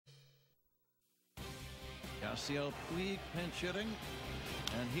Yasiel Puig pinch hitting,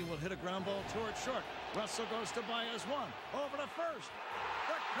 and he will hit a ground ball towards short. Russell goes to Baez one, over to first.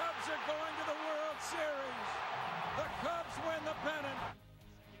 The Cubs are going to the World Series. The Cubs win the pennant.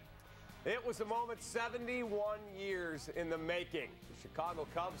 It was a moment 71 years in the making. The Chicago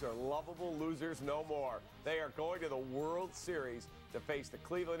Cubs are lovable losers no more. They are going to the World Series to face the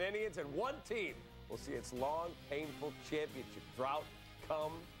Cleveland Indians, and one team will see its long, painful championship drought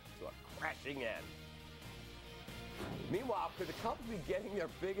come to a crashing end. Meanwhile, could the Cubs be getting their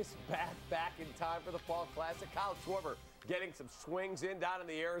biggest bat back in time for the Fall Classic? Kyle Schwarber getting some swings in down in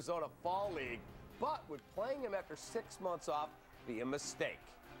the Arizona Fall League, but would playing him after 6 months off be a mistake?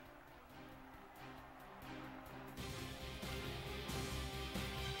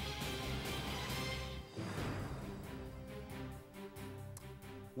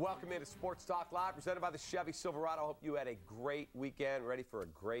 Welcome into Sports Talk Live, presented by the Chevy Silverado. I hope you had a great weekend, ready for a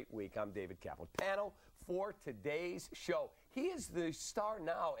great week. I'm David Kaplan. Panel for today's show. He is the star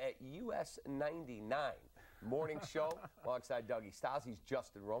now at US 99 morning show alongside Dougie Stiles. He's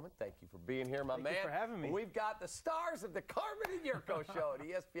Justin Roman. Thank you for being here, my man. Thank you for having me. We've got the stars of the Carmen and Yurko show at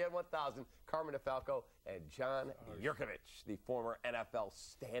ESPN 1000, Carmen DeFalco and John Yurkovich, the former NFL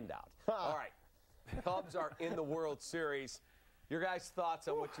standout. All right, Cubs are in the World Series. Your guys' thoughts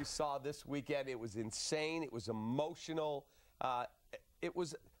on what you saw this weekend? It was insane. It was emotional. It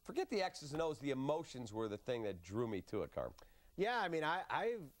was, forget the X's and O's, the emotions were the thing that drew me to it, Carm. Yeah, I mean,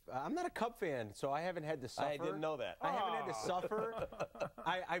 I'm not a Cub fan, so I haven't had to suffer. I didn't know that. I haven't had to suffer.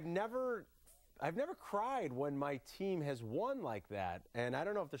 I've never cried when my team has won like that, and I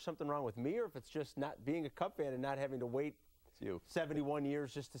don't know if there's something wrong with me or if it's just not being a Cub fan and not having to wait 71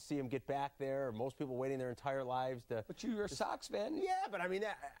 years just to see him get back there, or most people waiting their entire lives to. But you're a Sox fan. Yeah, but I mean,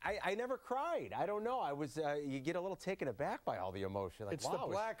 I never cried. I don't know. I was. You get a little taken aback by all the emotion. Like, it's the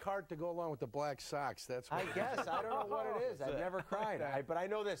black heart to go along with the black socks. That's what I guess. I don't know what it is. I've never cried. But I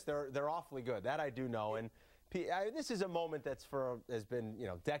know this. They're awfully good. That I do know. And this is a moment has been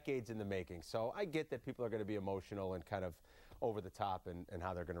decades in the making. So I get that people are going to be emotional and kind of over the top and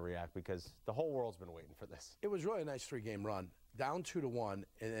how they're going to react, because the whole world's been waiting for this. It was really a nice 3-game run. Down 2-1,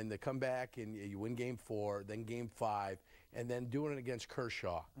 and they come back and you win Game 4, then Game 5, and then doing it against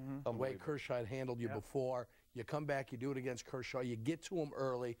Kershaw. Mm-hmm. The way Kershaw had handled you before, you come back, you do it against Kershaw, you get to him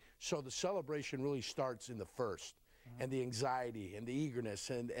early, so the celebration really starts in the first. Mm-hmm. And the anxiety and the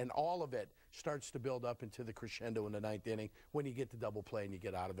eagerness and all of it starts to build up into the crescendo in the 9th inning when you get the double play and you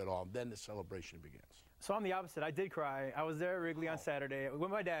get out of it all. Then the celebration begins. So I'm the opposite. I did cry. I was there at Wrigley on Saturday with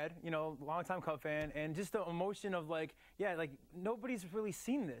my dad, longtime Cub fan, and just the emotion of nobody's really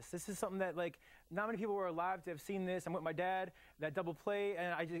seen this. This is something that not many people were alive to have seen this. I'm with my dad, that double play,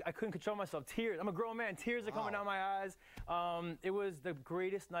 and I couldn't control myself. Tears. I'm a grown man. Tears are coming down my eyes. It was the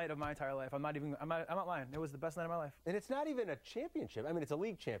greatest night of my entire life. I'm not lying. It was the best night of my life. And it's not even a championship. I mean, it's a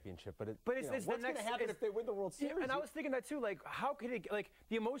league championship, but it's what's going to happen if they win the World Series? Yeah, and I was thinking that too. How could it?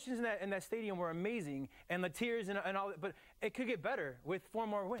 The emotions in that stadium were amazing, and the tears and all. But it could get better with 4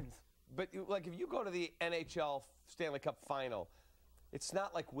 more wins. But if you go to the NHL Stanley Cup Final, it's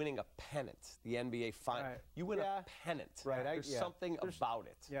not like winning a pennant, the NBA Final. Right. You win a pennant. Right. There's something about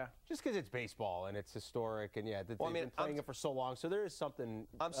it. Yeah. Just because it's baseball and it's historic, and they've been playing it for so long, so there is something.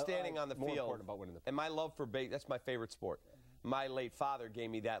 I'm standing on the more field, important about winning the pennant. And my love for baseball, that's my favorite sport. My late father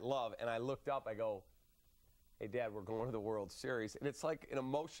gave me that love, and I looked up, I go, hey, Dad, we're going to the World Series. And it's like an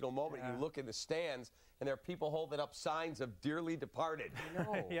emotional moment. You look in the stands, and there are people holding up signs of dearly departed. I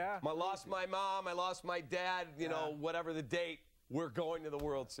know. Yeah. I lost my mom, I lost my dad, whatever the date. We're going to the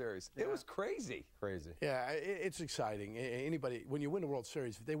World Series. Yeah. It was crazy. Crazy. Yeah, it's exciting. Anybody, when you win the World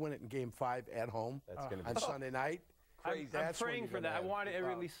Series, if they win it in Game 5 at home on Sunday night, I'm praying for that. I want it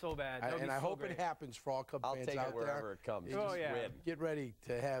really so bad. And I hope it happens for all Cub fans out there. I'll take it wherever it comes. Win. Get ready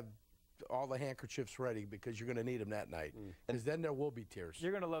to have all the handkerchiefs ready, because you're going to need them that night. Because then there will be tears.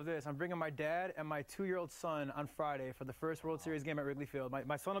 You're going to love this. I'm bringing my dad and my 2-year-old son on Friday for the first World Series game at Wrigley Field.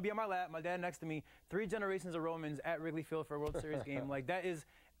 My son will be on my lap, my dad next to me. 3 generations of Romans at Wrigley Field for a World Series game.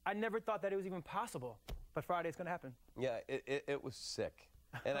 I never thought that it was even possible. But Friday it's going to happen. Yeah, it was sick.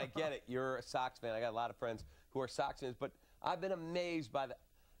 And I get it. You're a Sox fan. I got a lot of friends who are Sox fans. But I've been amazed by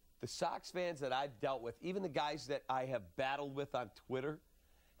the Sox fans that I've dealt with, even the guys that I have battled with on Twitter,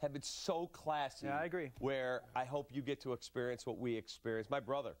 have been so classy. Yeah, I agree. Where I hope you get to experience what we experienced. My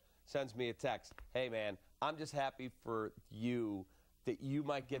brother sends me a text. Hey, man, I'm just happy for you that you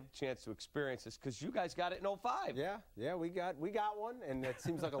might get a chance to experience this, because you guys got it in 05. Yeah, we got one, and it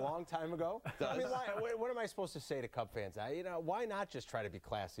seems like a long time ago. I mean, what am I supposed to say to Cub fans? Why not just try to be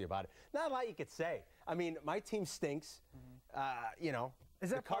classy about it? Not a lot you could say. I mean, my team stinks. Is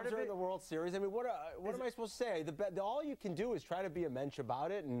that the part Cubs of are it? in the World Series. I mean, what am I supposed to say? All you can do is try to be a mensch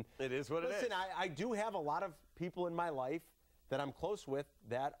about it. And it is what it is. Listen, I do have a lot of people in my life that I'm close with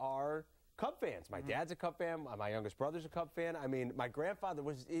that are Cub fans. My dad's a Cub fan. My youngest brother's a Cub fan. I mean, my grandfather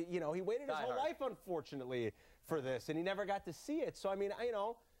was, he waited his whole life, unfortunately, for this, and he never got to see it. So, I mean,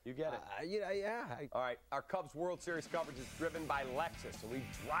 you get it. All right, our Cubs World Series coverage is driven by Lexus, and we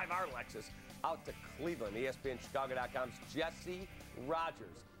drive our Lexus out to Cleveland. ESPNChicago.com's Jesse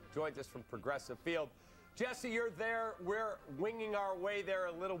Rogers joins us from Progressive Field. Jesse, you're there. We're winging our way there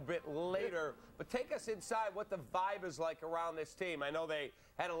a little bit later, but take us inside what the vibe is like around this team. I know they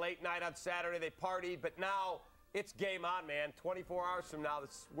had a late night on Saturday. They partied, but now it's game on, man. 24 hours from now,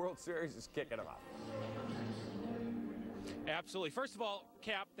 this World Series is kicking them off. Absolutely. First of all,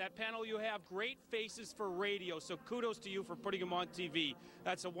 Cap, that panel you have, great faces for radio, so kudos to you for putting them on TV.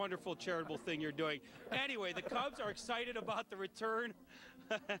 That's a wonderful charitable thing you're doing. Anyway, the Cubs are excited about the return.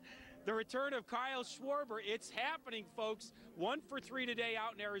 The return of Kyle Schwarber. It's happening, folks. 1 for 3 today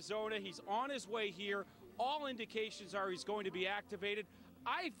out in Arizona. He's on his way here. All indications are he's going to be activated.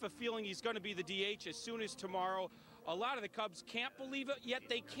 I have a feeling he's going to be the DH as soon as tomorrow. A lot of the Cubs can't believe it, yet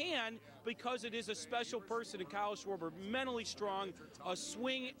they can, because it is a special person in Kyle Schwarber, mentally strong, a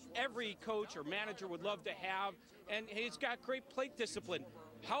swing every coach or manager would love to have, and he's got great plate discipline.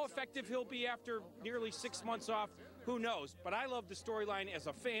 How effective he'll be after nearly 6 months off, who knows? But I love the storyline as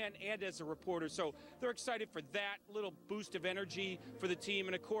a fan and as a reporter, so they're excited for that little boost of energy for the team.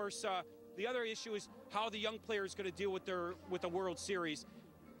 And, of course, the other issue is how the young player is going to deal with the World Series.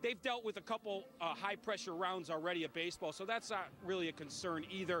 They've dealt with a couple high-pressure rounds already of baseball, so that's not really a concern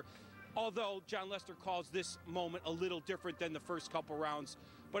either, although John Lester calls this moment a little different than the first couple rounds.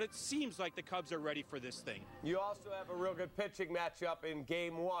 But it seems like the Cubs are ready for this thing. You also have a real good pitching matchup in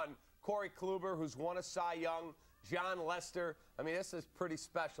Game 1. Corey Kluber, who's won a Cy Young, John Lester. I mean, this is pretty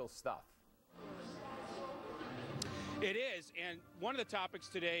special stuff. It is, and one of the topics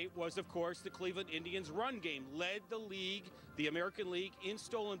today was, of course, the Cleveland Indians' run game. Led the league, the American League, in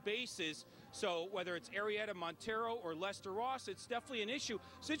stolen bases. So whether it's Arrieta Montero or Lester Ross, it's definitely an issue.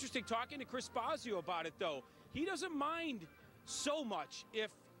 It's interesting talking to Chris Bosio about it, though. He doesn't mind so much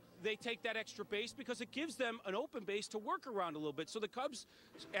if they take that extra base because it gives them an open base to work around a little bit. So the Cubs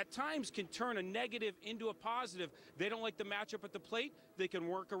at times can turn a negative into a positive. They don't like the matchup at the plate. They can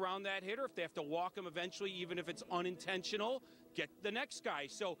work around that hitter. If they have to walk him eventually, even if it's unintentional, get the next guy.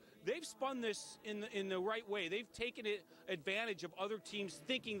 So they've spun this in the right way. They've taken advantage of other teams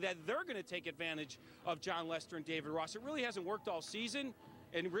thinking that they're going to take advantage of John Lester and David Ross. It really hasn't worked all season,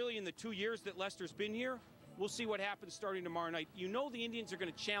 and really in the 2 years that Lester's been here. We'll see what happens starting tomorrow night. You know the Indians are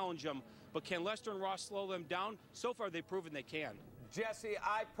going to challenge them, but can Lester and Ross slow them down? So far, they've proven they can. Jesse,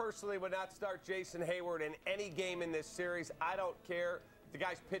 I personally would not start Jason Hayward in any game in this series. I don't care if the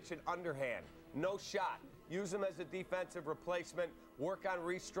guy's pitching underhand. No shot. Use him as a defensive replacement. Work on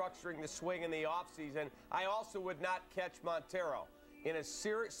restructuring the swing in the offseason. I also would not catch Montero. In a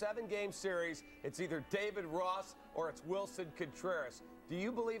 7-game series, it's either David Ross or it's Wilson Contreras. Do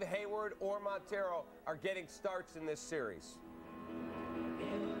you believe Hayward or Montero are getting starts in this series?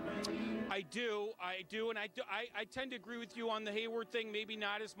 I do, and I tend to agree with you on the Hayward thing. Maybe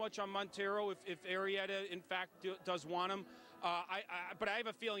not as much on Montero if Arrieta, in fact, does want him. But I have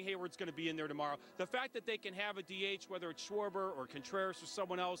a feeling Hayward's going to be in there tomorrow. The fact that they can have a DH, whether it's Schwarber or Contreras or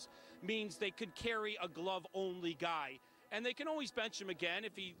someone else, means they could carry a glove-only guy. And they can always bench him again.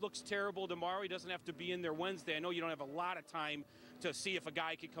 If he looks terrible tomorrow, he doesn't have to be in there Wednesday. I know you don't have a lot of time to see if a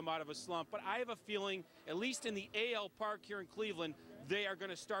guy can come out of a slump, but I have a feeling, at least in the AL Park here in Cleveland, they are going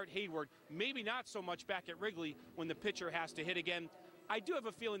to start Hayward. Maybe not so much back at Wrigley when the pitcher has to hit again. I do have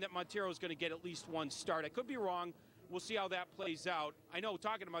a feeling that Montero is going to get at least one start. I could be wrong. We'll see how that plays out. I know,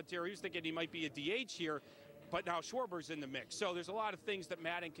 talking to Montero, he was thinking he might be a DH here, but now Schwarber's in the mix. So there's a lot of things that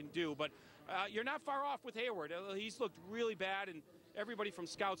Madden can do, but you're not far off with Hayward. He's looked really bad, and everybody from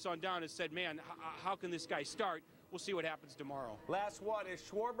scouts on down has said, man, how can this guy start? We'll see what happens tomorrow. Last one. Is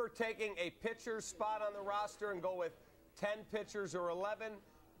Schwarber taking a pitcher's spot on the roster and go with 10 pitchers or 11?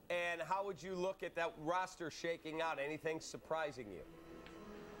 And how would you look at that roster shaking out? Anything surprising you?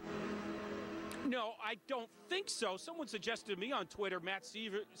 No, I don't think so. Someone suggested to me on Twitter, Matt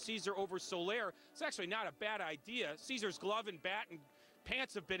Caesar over Soler. It's actually not a bad idea. Caesar's glove and bat and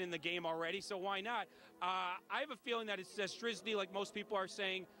pants have been in the game already, so why not? I have a feeling that it's Strizny, like most people are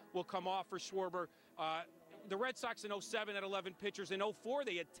saying, will come off for Schwarber. The Red Sox in 07 had 11 pitchers. In 04,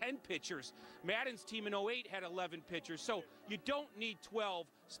 they had 10 pitchers. Madden's team in 08 had 11 pitchers. So you don't need 12,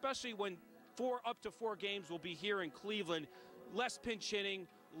 especially when up to 4 games will be here in Cleveland. Less pinch hitting,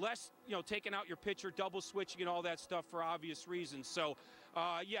 less, taking out your pitcher, double switching and all that stuff for obvious reasons. So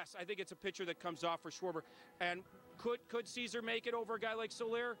Yes, I think it's a pitcher that comes off for Schwarber. And could Caesar make it over a guy like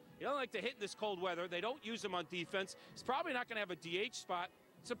Soler? He doesn't like to hit in this cold weather. They don't use him on defense. He's probably not going to have a DH spot.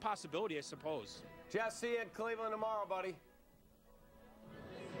 It's a possibility, I suppose. Jeff, see you in Cleveland tomorrow, buddy.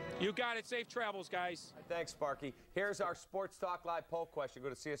 You got it. Safe travels, guys. Thanks, Sparky. Here's our Sports Talk Live poll question. Go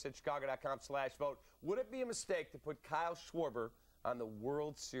to csnchicago.com/vote. Would it be a mistake to put Kyle Schwarber on the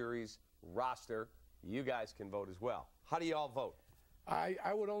World Series roster? You guys can vote as well. How do you all vote? I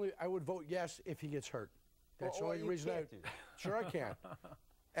would vote yes if he gets hurt. That's the only reason Sure I can.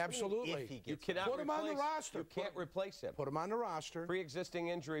 Absolutely. You cannot put him on the roster. You can't replace him. Put him on the roster. Pre-existing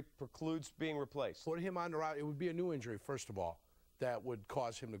injury precludes being replaced. Put him on the roster. It would be a new injury, first of all, that would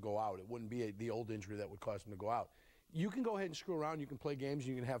cause him to go out. It wouldn't be the old injury that would cause him to go out. You can go ahead and screw around. You can play games.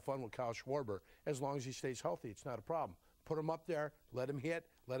 You can have fun with Kyle Schwarber as long as he stays healthy. It's not a problem. Put him up there. Let him hit.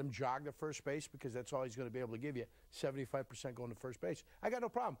 Let him jog to first base because that's all he's going to be able to give you, 75% going to first base. I got no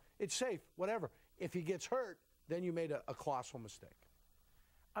problem. It's safe, whatever. If he gets hurt, then you made a colossal mistake.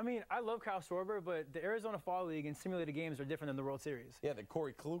 I mean, I love Kyle Schwarber, but the Arizona Fall League and simulated games are different than the World Series. Yeah, than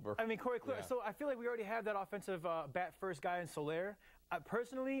Corey Kluber. I mean, Corey Kluber. Yeah. So I feel like we already have that offensive bat-first guy in Soler.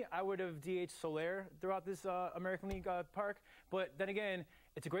 Personally, I would have DH Soler throughout this American League park. But then again,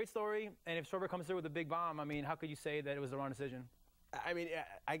 it's a great story, and if Schwarber comes through with a big bomb, I mean, how could you say that it was the wrong decision? I mean,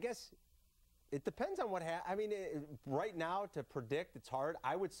 I guess it depends on what happens. I mean, right now, to predict, it's hard.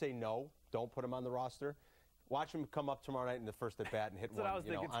 I would say no, don't put him on the roster. Watch him come up tomorrow night in the first at-bat and hit one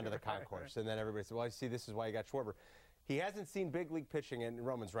onto the concourse. And then everybody says, well, see, this is why you got Schwarber. He hasn't seen big league pitching, and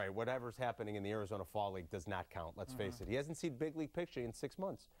Roman's right. Whatever's happening in the Arizona Fall League does not count, let's face it. He hasn't seen big league pitching in 6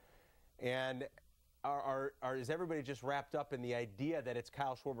 months. And is everybody just wrapped up in the idea that it's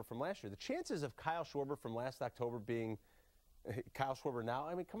Kyle Schwarber from last year? The chances of Kyle Schwarber from last October being Kyle Schwarber now,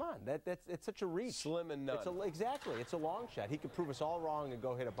 I mean, come on. It's such a reach. Slim and none. Exactly. It's a long shot. He could prove us all wrong and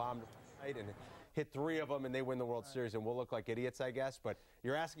go hit a bomb tonight and hit 3 of them and they win the World Series and we'll look like idiots, I guess. But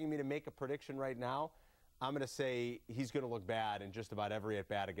you're asking me to make a prediction right now. I'm going to say he's going to look bad in just about every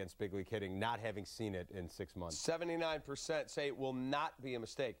at-bat against big league hitting, not having seen it in 6 months. 79% say it will not be a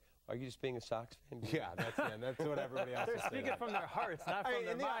mistake. Are you just being a Sox fan? Yeah, that's what everybody else is saying. They're speaking from their hearts, not from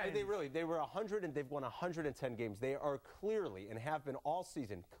their minds. They were 100 and they've won 110 games. They are clearly, and have been all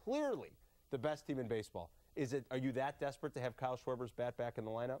season, clearly the best team in baseball. Are you that desperate to have Kyle Schwarber's bat back in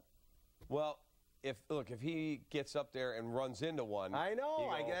the lineup? Well, if he gets up there and runs into one, I know.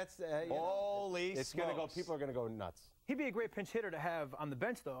 I guess. Holy it's smokes. going to go. People are going to go nuts. He'd be a great pinch hitter to have on the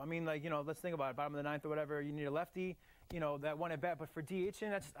bench, though. I mean, like, let's think about it. Bottom of the 9th or whatever, you need a lefty, that one at bat. But for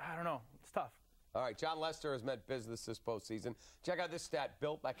DHing, I don't know. It's tough. All right, John Lester has meant business this postseason. Check out this stat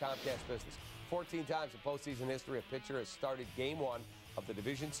built by Comcast Business. 14 times in postseason history, a pitcher has started Game 1 of the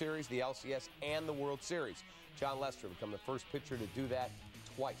Division Series, the LCS, and the World Series. John Lester became the first pitcher to do that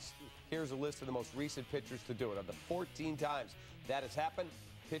twice. Here's a list of the most recent pitchers to do it. Of the 14 times that has happened,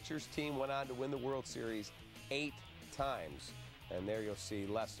 pitcher's team went on to win the World Series 8 times. And there you'll see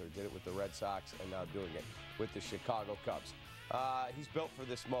Lester did it with the Red Sox and now doing it with the Chicago Cubs. He's built for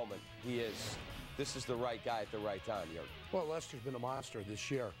this moment. This is the right guy at the right time, Jurgen. Well, Lester's been a monster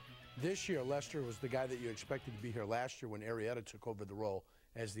this year. This year, Lester was the guy that you expected to be here last year when Arrieta took over the role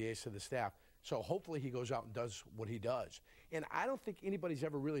as the ace of the staff. So hopefully he goes out and does what he does. And I don't think anybody's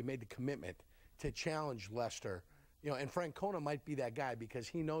ever really made the commitment to challenge Lester. And Francona might be that guy because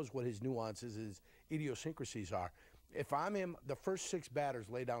he knows what his nuances, his idiosyncrasies are. If I'm him, the first 6 batters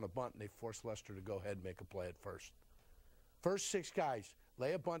lay down a bunt and they force Lester to go ahead and make a play at first. First 6 guys,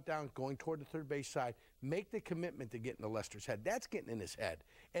 lay a bunt down, going toward the third base side, make the commitment to get into Lester's head. That's getting in his head.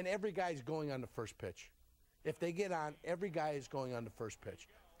 And every guy's going on the first pitch. If they get on, every guy is going on the first pitch.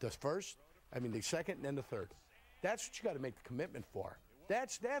 The second and then the third. That's what you got to make the commitment for.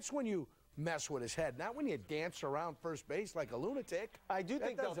 That's when you mess with his head, not when you dance around first base like a lunatic. I do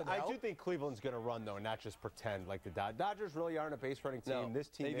think Cleveland's going to run, though, not just pretend like the Dodgers really aren't a base running team. No, this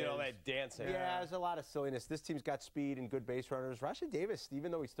team they did all that dancing. Yeah, there's a lot of silliness. This team's got speed and good base runners. Rashad Davis,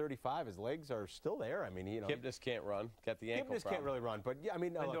 even though he's 35, his legs are still there. I mean, Kipnis can't run. Got the ankle problem. Can't really run, but yeah, I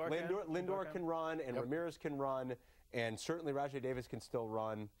mean, Lindor can run, and Ramirez can run, and certainly Rashad Davis can still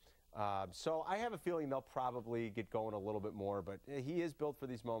run. So I have a feeling they'll probably get going a little bit more, but he is built for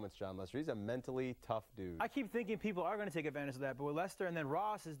these moments, John Lester. He's a mentally tough dude. I keep thinking people are going to take advantage of that, but with Lester and then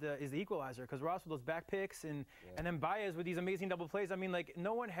Ross is the equalizer, because Ross with those back picks and then Baez with these amazing double plays. I mean, like,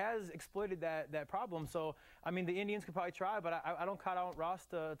 no one has exploited that problem. So, I mean, the Indians could probably try, but I don't cut out Ross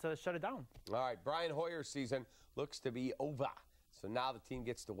to shut it down. All right, Brian Hoyer's season looks to be over. So now the team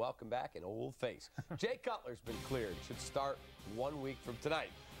gets to welcome back an old face. Jay Cutler's been cleared. Should start 1 week from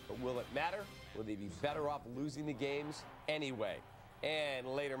tonight. But will it matter? Will they be better off losing the games anyway? And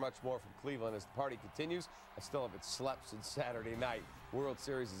later, much more from Cleveland as the party continues. I still haven't slept since Saturday night. World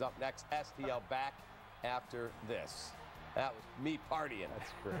Series is up next. STL back after this. That was me partying.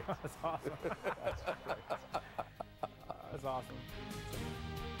 That's great. That's awesome. That's awesome.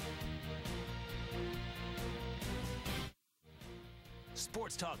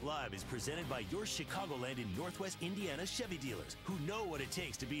 Sports Talk Live is presented by your Chicagoland and Northwest Indiana Chevy dealers who know what it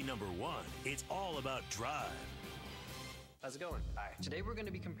takes to be number one. It's all about drive. How's it going? Hi. Today we're going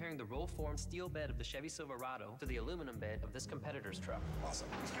to be comparing the roll-form steel bed of the Chevy Silverado to the aluminum bed of this competitor's truck. Awesome.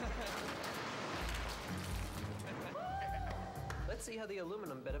 Let's see how the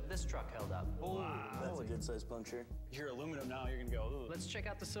aluminum bed of this truck held up. Wow. That's a good size puncture. You're aluminum now, you're going to go, ooh. Let's check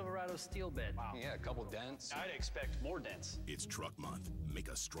out the Silverado steel bed. Wow. Yeah, a couple dents. I'd expect more dents. It's Truck Month. Make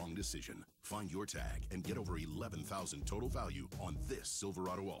a strong decision. Find your tag and get over $11,000 total value on this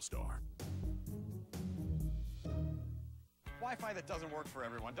Silverado All-Star. Wi-Fi that doesn't work for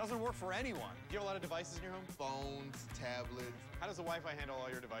everyone doesn't work for anyone. Do you have a lot of devices in your home? Phones, tablets. How does the Wi-Fi handle all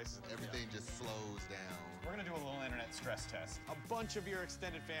your devices? Everything just slows down. We're going to do a little internet stress test. A bunch of your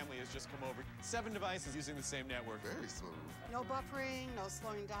extended family has just come over. 7 devices using the same network. Very smooth. No buffering, no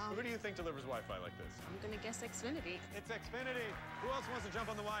slowing down. Who do you think delivers Wi-Fi like this? I'm going to guess Xfinity. It's Xfinity. Who else wants to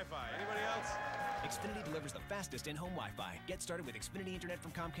jump on the Wi-Fi? Anybody else? Xfinity delivers the fastest in-home Wi-Fi. Get started with Xfinity Internet from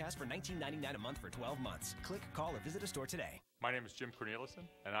Comcast for $19.99 a month for 12 months. Click, call, or visit a store today. My name is Jim Cornelison,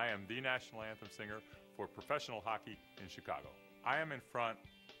 and I am the national anthem singer for professional hockey in Chicago. I am in front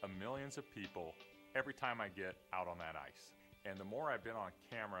of millions of people every time I get out on that ice. And the more I've been on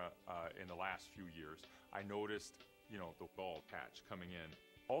camera in the last few years, I noticed, the bald patch coming in.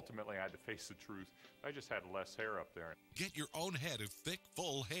 Ultimately, I had to face the truth. I just had less hair up there. Get your own head of thick,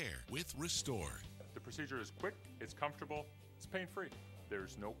 full hair with Restore. The procedure is quick, it's comfortable, it's pain-free.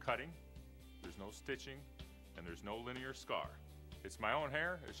 There's no cutting, there's no stitching, and there's no linear scar. It's my own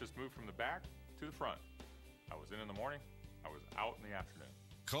hair, it's just moved from the back to the front. I was in the morning, I was out in the afternoon.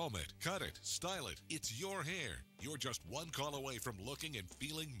 Comb it, cut it, style it. It's your hair. You're just one call away from looking and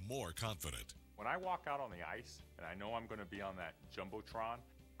feeling more confident. When I walk out on the ice and I know I'm going to be on that Jumbotron,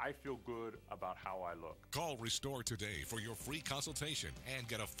 I feel good about how I look. Call Restore today for your free consultation and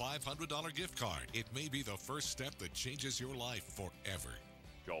get a $500 gift card. It may be the first step that changes your life forever.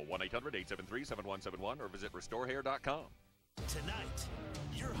 Call 1-800-873-7171 or visit restorehair.com. Tonight,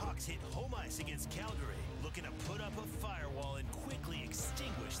 your Hawks hit home ice against Calgary, looking to put up a firewall and quickly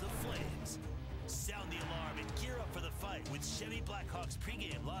extinguish the flames. Sound the alarm and gear up for the fight with Chevy Blackhawks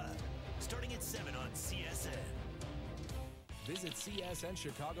pregame live, starting at 7 on CSN. Visit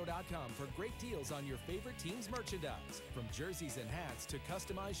csnchicago.com for great deals on your favorite team's merchandise. From jerseys and hats to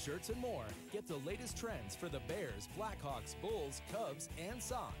customized shirts and more, get the latest trends for the Bears, Blackhawks, Bulls, Cubs, and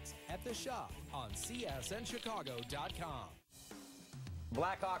Sox at the shop on csnchicago.com.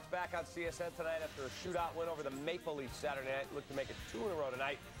 Blackhawks back on CSN tonight after a shootout win over the Maple Leafs Saturday night. Look to make it 2 in a row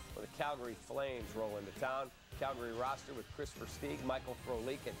tonight when the Calgary Flames roll into town. Calgary roster with Christopher Stieg, Michael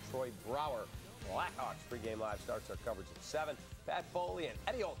Frolik, and Troy Brouwer. Blackhawks pregame live starts our coverage at 7. Pat Foley and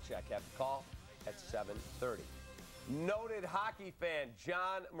Eddie Olczyk have the call at 7:30. Noted hockey fan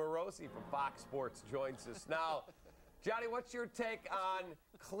John Morosi from Fox Sports joins us now. Johnny, what's your take on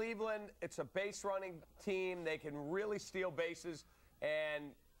Cleveland? It's a base running team. They can really steal bases.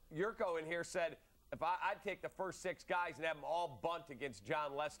 And Yurko in here said, if I'd take the first 6 guys and have them all bunt against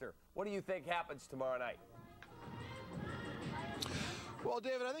John Lester. What do you think happens tomorrow night? Well,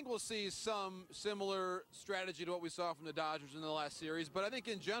 David, I think we'll see some similar strategy to what we saw from the Dodgers in the last series. But I think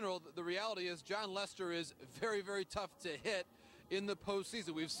in general, the reality is John Lester is very, very tough to hit in the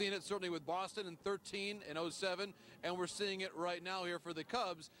postseason. We've seen it certainly with Boston in 13 and 07, and we're seeing it right now here for the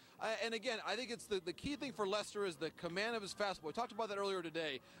Cubs. And again, I think it's the key thing for Lester is the command of his fastball. We talked about that earlier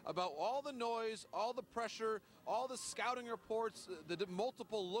today, about all the noise, all the pressure, all the scouting reports, the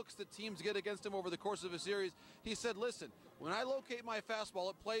multiple looks that teams get against him over the course of a series. He said, listen, when I locate my fastball,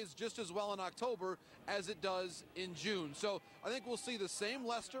 it plays just as well in October as it does in June. So I think we'll see the same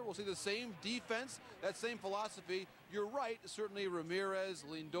Lester. We'll see the same defense, that same philosophy. You're right, certainly Ramirez,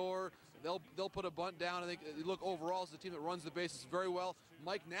 Lindor, they'll put a bunt down. I think, look, overall, it's a team that runs the bases very well.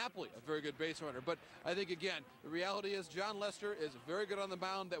 Mike Napoli, a very good base runner. But I think, again, the reality is John Lester is very good on the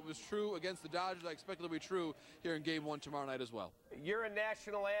mound. That was true against the Dodgers. I expect it to be true here in Game 1 tomorrow night as well. You're a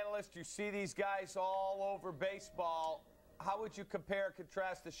national analyst. You see these guys all over baseball. How would you compare and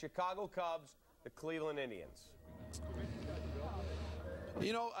contrast the Chicago Cubs, the Cleveland Indians?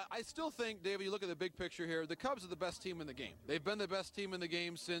 You know, I still think, David, you look at the big picture here, the Cubs are the best team in the game. They've been the best team in the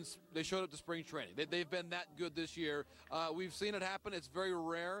game since they showed up to spring training. They've been that good this year. We've seen it happen. It's very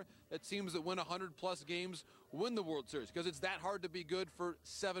rare that teams that win 100-plus games win the World Series because it's that hard to be good for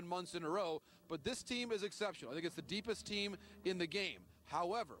 7 months in a row. But this team is exceptional. I think it's the deepest team in the game.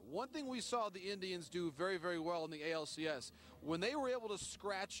 However, one thing we saw the Indians do very, very well in the ALCS, when they were able to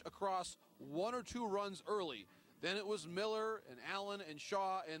scratch across 1 or 2 runs early, then it was Miller and Allen and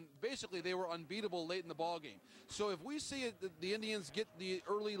Shaw, and basically they were unbeatable late in the ballgame. So if we see the Indians get the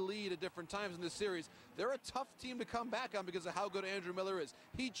early lead at different times in this series, they're a tough team to come back on because of how good Andrew Miller is.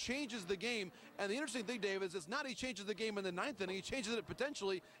 He changes the game, and the interesting thing, Dave, is it's not he changes the game in the 9th inning, he changes it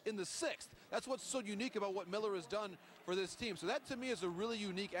potentially in the 6th. That's what's so unique about what Miller has done for this team. So that, to me, is a really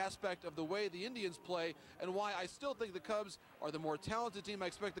unique aspect of the way the Indians play and why I still think the Cubs are the more talented team. I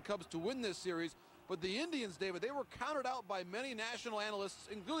expect the Cubs to win this series. But the Indians, David, they were counted out by many national analysts,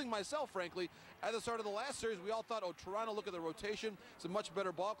 including myself, frankly. At the start of the last series, we all thought, oh, Toronto, look at the rotation. It's a much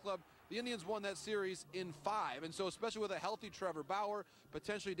better ball club. The Indians won that series in 5. And so especially with a healthy Trevor Bauer,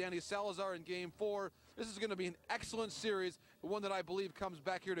 potentially Danny Salazar in Game 4, this is going to be an excellent series, one that I believe comes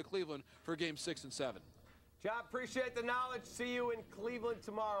back here to Cleveland for Game 6 and 7. John, appreciate the knowledge. See you in Cleveland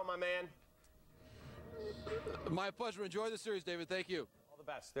tomorrow, my man. My pleasure. Enjoy the series, David. Thank you. All the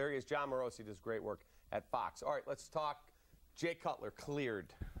best. There he is. John Morosi does great work at Fox. All right, let's talk. Jay Cutler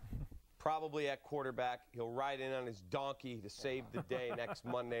cleared. Probably at quarterback. He'll ride in on his donkey to save the day next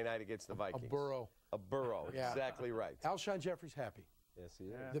Monday night against the Vikings. A burro. A burro. Yeah. Exactly right. Alshon Jeffrey's happy. Yes, he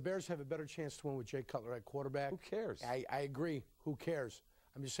is. The Bears have a better chance to win with Jay Cutler at quarterback. Who cares? I agree. Who cares?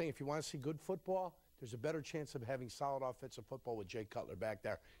 I'm just saying, if you want to see good football, there's a better chance of having solid offensive football with Jay Cutler back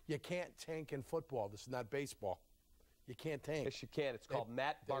there. You can't tank in football. This is not baseball. You can't tank. Yes, you can. It's called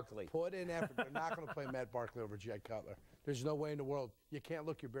Matt Barkley. Put in effort. They're not going to play Matt Barkley over Jay Cutler. There's no way in the world. You can't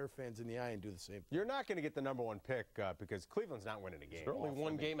look your Bear fans in the eye and do the same. You're not going to get the #1 pick because Cleveland's not winning a game. They're only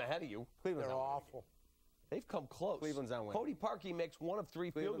one game ahead of you. Cleveland's They're awful. They've come close. Cleveland's not winning. Cody Parkey makes 1 of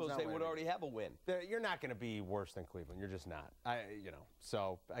 3 field goals. They would already have a win. You're not going to be worse than Cleveland. You're just not.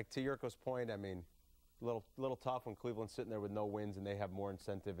 So to Yurko's point, I mean, little tough when Cleveland's sitting there with no wins and they have more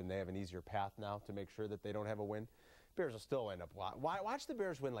incentive and they have an easier path now to make sure that they don't have a win. Bears will still end up. Watch the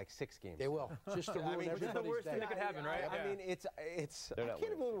Bears win like 6 games. They will. Just to ruin everybody's the worst thing that could happen, right? I mean, it's. I can't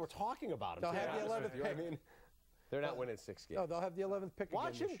even believe we're talking about them. They'll have the 11th pick. I mean, they're not winning 6 games. No, they'll have the 11th pick.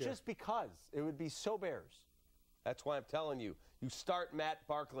 Watch again him this year. just because. It would be so Bears. That's why I'm telling you. You start Matt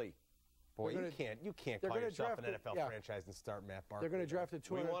Barkley. Boy, you can't call yourself an NFL franchise and start Matt Barkley. They're going to draft a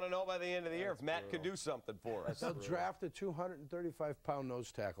 200. We want to know by the end of the year if Matt can do something for us. They'll draft a 235-pound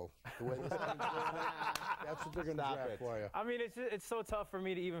nose tackle. The way this thing's going, that's what they're going to draft for you. I mean, it's so tough for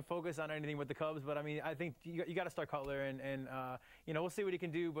me to even focus on anything with the Cubs, but I mean, I think you got to start Cutler, and we'll see what he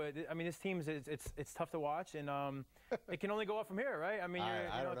can do. But I mean, this team it's tough to watch, and it can only go up from here, right? I mean,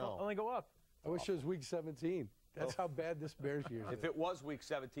 I don't know. Only go up. I wish it was Week 17. That's how bad this Bears year is. If it was Week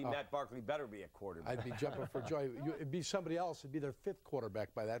 17, Matt Barkley better be a quarterback. I'd be jumping for joy. It'd be somebody else. It'd be their 5th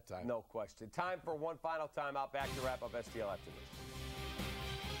quarterback by that time. No question. Time for one final timeout. Back to wrap up STL after this.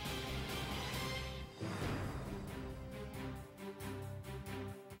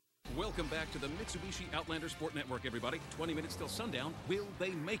 Welcome back to the Mitsubishi Outlander Sport Network, everybody. 20 minutes till sundown. Will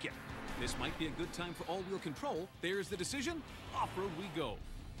they make it? This might be a good time for all-wheel control. There's the decision. Off-road we go.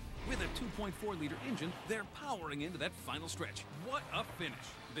 With a 2.4-liter engine, they're powering into that final stretch. What a finish.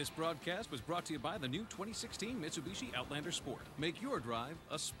 This broadcast was brought to you by the new 2016 Mitsubishi Outlander Sport. Make your drive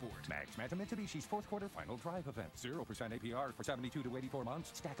a sport. Max Manta Mitsubishi's 4th quarter final drive event. 0% APR for 72 to 84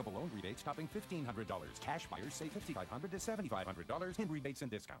 months. Stackable loan rebates topping $1,500. Cash buyers save $5,500 to $7,500 in rebates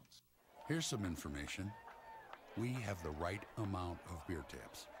and discounts. Here's some information. We have the right amount of beer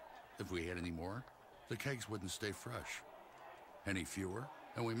taps. If we had any more, the kegs wouldn't stay fresh. Any fewer,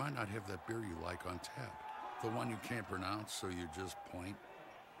 and we might not have that beer you like on tap. The one you can't pronounce, so you just point.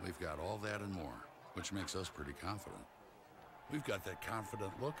 We've got all that and more, which makes us pretty confident. We've got that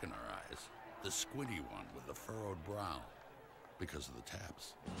confident look in our eyes, the squinty one with the furrowed brow, because of the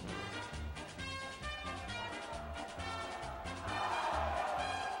taps.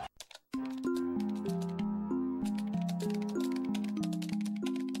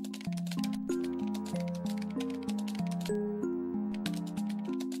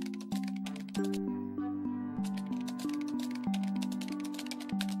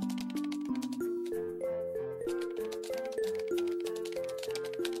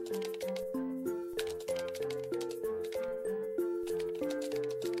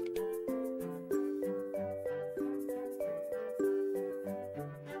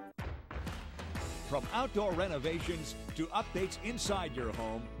 From outdoor renovations to updates inside your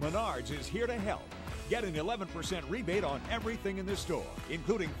home, Menards is here to help. Get an 11% rebate on everything in the store,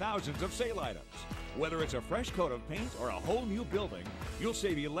 including thousands of sale items. Whether it's a fresh coat of paint or a whole new building, you'll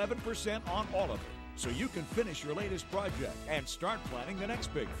save 11% on all of it, so you can finish your latest project and start planning the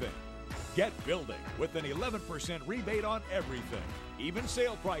next big thing. Get building with an 11% rebate on everything, even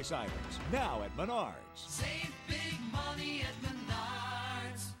sale price items, now at Menards. Save big money at Menards.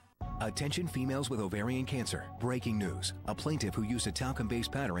 Attention females with ovarian cancer. Breaking news. A plaintiff who used a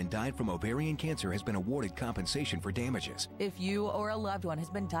talcum-based powder and died from ovarian cancer has been awarded compensation for damages. If you or a loved one has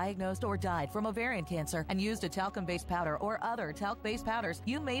been diagnosed or died from ovarian cancer and used a talcum-based powder or other talc-based powders,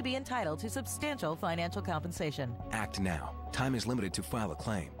 you may be entitled to substantial financial compensation. Act now. Time is limited to file a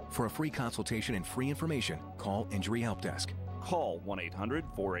claim. For a free consultation and free information, call Injury Help Desk. Call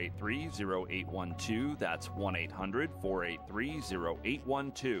 1-800-483-0812. That's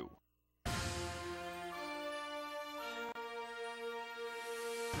 1-800-483-0812.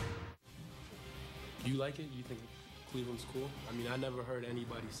 You like it? You think Cleveland's cool? I mean, I never heard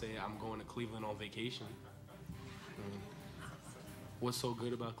anybody say I'm going to Cleveland on vacation. I mean, what's so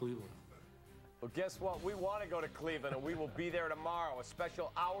good about Cleveland? Well, guess what? We want to go to Cleveland, and we will be there tomorrow. A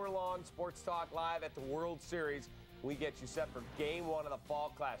special hour-long Sports Talk Live at the World Series. We get you set for Game 1 of the Fall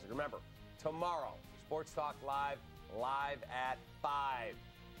Classic. Remember, tomorrow, Sports Talk Live at 5.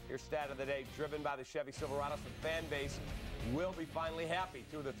 Your stat of the day, driven by the Chevy Silverados. The fan base will be finally happy.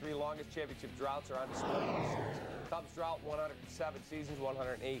 2 of the 3 longest championship droughts are on display in the series. Cubs drought 107 seasons,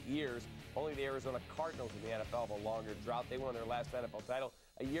 108 years. Only the Arizona Cardinals in the NFL have a longer drought. They won their last NFL title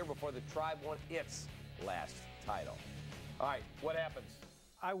a year before the Tribe won its last title. All right, what happens?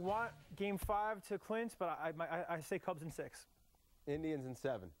 I want Game 5 to clinch, but I say Cubs in 6. Indians in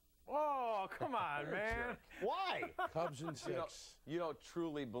 7. Oh, come on, man. Why? Cubs in 6. You don't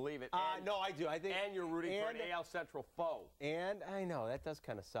truly believe it. No, I do. I think, and you're rooting for an AL Central foe. And I know, that does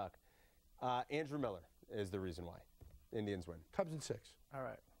kind of suck. Andrew Miller is the reason why. Indians win. Cubs in 6. All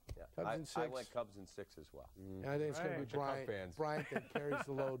right. Yeah. Cubs in 6. I went Cubs in 6 as well. And I think it's going to be Bryant that carries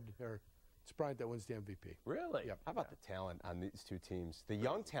the load. It's Bryant that wins the MVP. Really? Yep. How about the talent on these two teams? The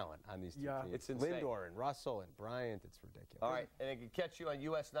young talent on these two teams. It's insane. Lindor and Russell and Bryant. It's ridiculous. All right, and it can catch you on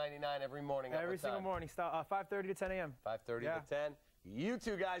US 99 every morning. Every single morning, 5:30 to 10 a.m. 5:30 to 10. You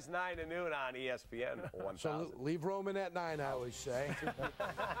two guys, 9 to noon on ESPN 1000. So leave Roman at 9, I always say. That's a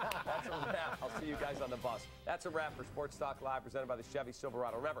wrap. I'll see you guys on the bus. That's a wrap for Sports Talk Live, presented by the Chevy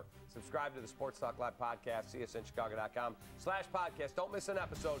Silverado. Remember, subscribe to the Sports Talk Live podcast, csnchicago.com/podcast. Don't miss an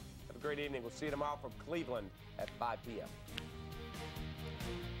episode. Have a great evening. We'll see you tomorrow from Cleveland at 5 p.m.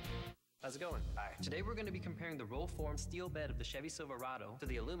 How's it going? Hi. Today we're going to be comparing the roll-form steel bed of the Chevy Silverado to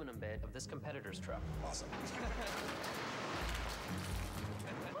the aluminum bed of this competitor's truck. Awesome.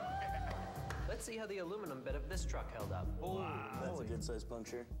 Let's see how the aluminum bed of this truck held up. Wow. That's a good-sized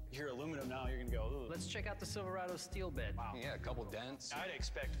puncture. If you're aluminum now, you're going to go, ooh. Let's check out the Silverado's steel bed. Wow. Yeah, a couple dents. I'd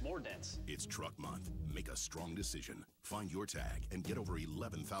expect more dents. It's Truck Month. Make a strong decision. Find your tag and get over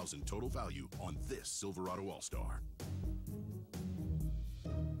 $11,000 total value on this Silverado All-Star.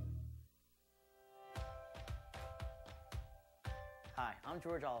 Hi, I'm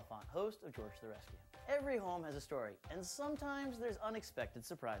George Oliphant, host of George to the Rescue. Every home has a story, and sometimes there's unexpected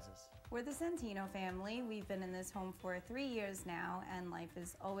surprises. We're the Santino family. We've been in this home for 3 years now, and life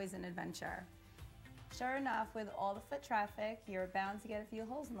is always an adventure. Sure enough, with all the foot traffic, you're bound to get a few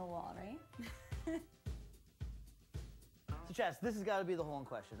holes in the wall, right? So, Chas, this has got to be the hole in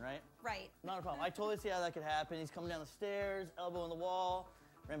question, right? Right. Not a problem. I totally see how that could happen. He's coming down the stairs, elbow in the wall,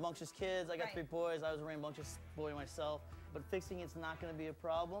 rambunctious kids. I got 3 boys. I was a rambunctious boy myself. But fixing it's not going to be a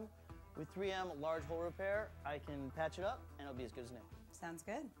problem. With 3M large hole repair, I can patch it up, and it'll be as good as new. Sounds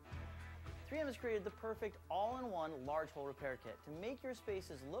good. 3M has created the perfect all-in-one large hole repair kit to make your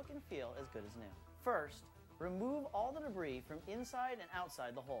spaces look and feel as good as new. First, remove all the debris from inside and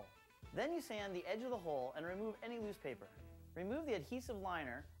outside the hole. Then you sand the edge of the hole and remove any loose paper. Remove the adhesive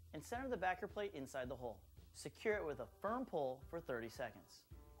liner and center the backer plate inside the hole. Secure it with a firm pull for 30 seconds.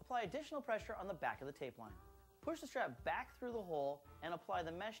 Apply additional pressure on the back of the tape line. Push the strap back through the hole and apply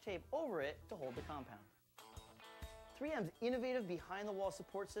the mesh tape over it to hold the compound. 3M's innovative behind-the-wall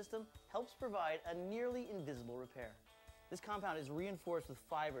support system helps provide a nearly invisible repair. This compound is reinforced with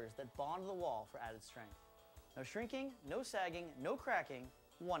fibers that bond to the wall for added strength. No shrinking, no sagging, no cracking,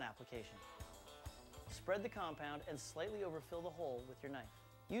 one application. Spread the compound and slightly overfill the hole with your knife.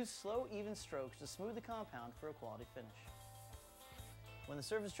 Use slow, even strokes to smooth the compound for a quality finish. When the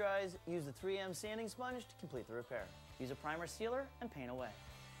surface dries, use the 3M sanding sponge to complete the repair. Use a primer sealer and paint away.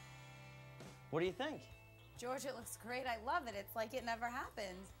 What do you think? George, it looks great. I love it. It's like it never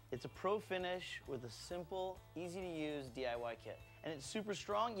happened. It's a pro finish with a simple, easy-to-use DIY kit. And it's super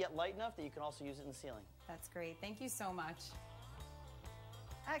strong, yet light enough that you can also use it in the ceiling. That's great. Thank you so much.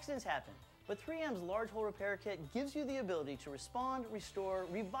 Accidents happen, but 3M's large hole repair kit gives you the ability to respond, restore,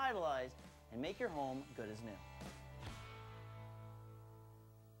 revitalize, and make your home good as new.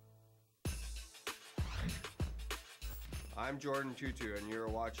 I'm Jordan Tutu, and you're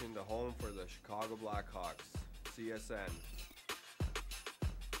watching the home for the Chicago Blackhawks, CSN.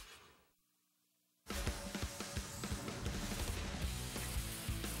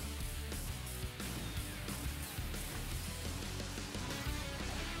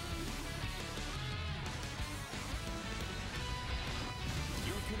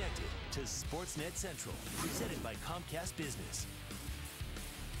 You're connected to SportsNet Central, presented by Comcast Business.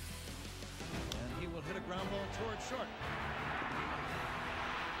 And he will hit a ground ball towards short.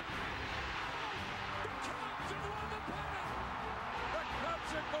 The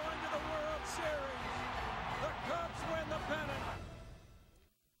Cubs are going to the World Series. The Cubs win the pennant.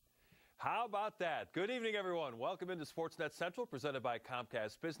 How about that? Good evening, everyone. Welcome into SportsNet Central, presented by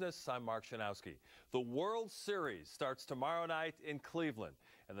Comcast Business. I'm Mark Shanowski. The World Series starts tomorrow night in Cleveland,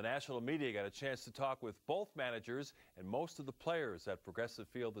 and the national media got a chance to talk with both managers and most of the players at Progressive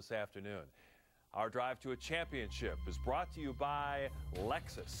Field this afternoon. Our drive to a championship is brought to you by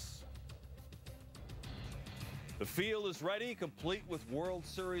Lexus. The field is ready, complete with World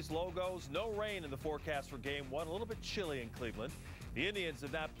Series logos. No rain in the forecast for Game 1. A little bit chilly in Cleveland. The Indians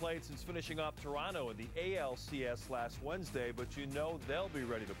have not played since finishing off Toronto in the ALCS last Wednesday, but you know they'll be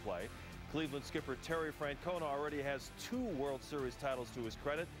ready to play. Cleveland skipper Terry Francona already has 2 World Series titles to his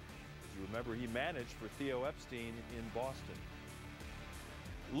credit. As you remember, he managed for Theo Epstein in Boston.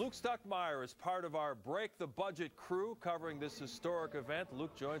 Luke Stuckmeyer is part of our Break the Budget crew covering this historic event.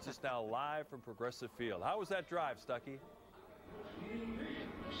 Luke joins us now live from Progressive Field. How was that drive, Stucky?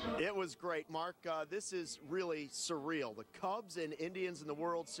 It was great, Mark. This is really surreal. The Cubs and Indians in the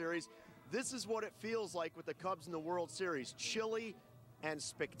World Series. This is what it feels like with the Cubs in the World Series. Chilly and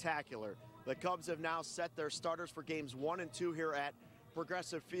spectacular. The Cubs have now set their starters for games 1 and 2 here at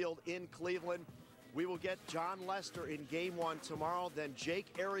Progressive Field in Cleveland. We will get John Lester in Game 1 tomorrow, then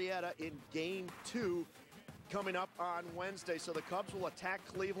Jake Arrieta in Game 2 coming up on Wednesday. So the Cubs will attack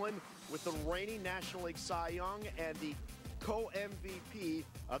Cleveland with the reigning National League Cy Young and the co-MVP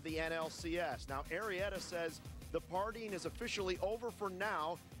of the NLCS. Now, Arrieta says the partying is officially over for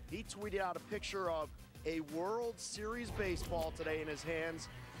now. He tweeted out a picture of a World Series baseball today in his hands.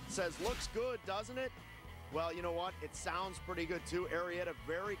 Says, looks good, doesn't it? Well, you know what? It sounds pretty good, too. Arrieta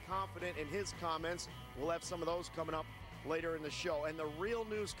very confident in his comments. We'll have some of those coming up later in the show. And the real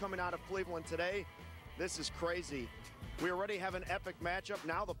news coming out of Cleveland today, this is crazy. We already have an epic matchup.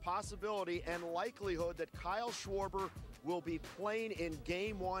 Now the possibility and likelihood that Kyle Schwarber will be playing in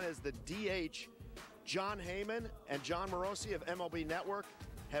Game 1 as the DH. John Heyman and John Morosi of MLB Network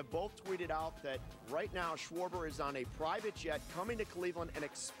have both tweeted out that right now Schwarber is on a private jet coming to Cleveland and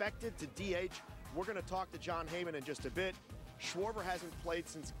expected to DH. We're going to talk to John Heyman in just a bit. Schwarber hasn't played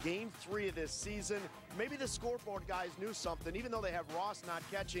since Game 3 of this season. Maybe the scoreboard guys knew something. Even though they have Ross not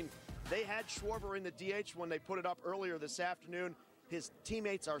catching, they had Schwarber in the DH when they put it up earlier this afternoon. His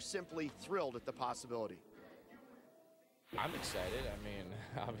teammates are simply thrilled at the possibility. I'm excited. I mean,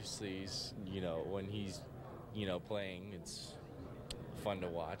 obviously, he's, when he's, playing, it's fun to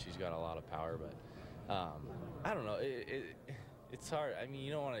watch. He's got a lot of power, but I don't know. It's hard. I mean,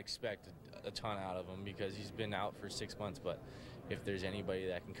 you don't want to expect a ton out of him because he's been out for 6 months, but if there's anybody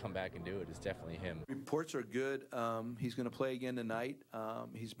that can come back and do it, it's definitely him. Reports are good. He's going to play again tonight.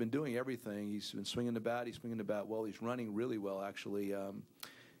 He's been doing everything. He's been swinging the bat. He's swinging the bat well. He's running really well, actually.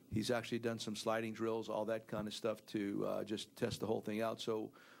 He's actually done some sliding drills, all that kind of stuff to just test the whole thing out. So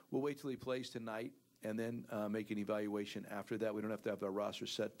we'll wait till he plays tonight and then make an evaluation after that. We don't have to have our roster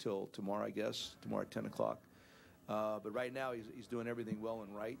set till tomorrow, I guess, tomorrow at 10 o'clock. But right now he's doing everything well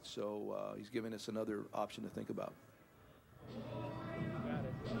and right, so he's giving us another option to think about.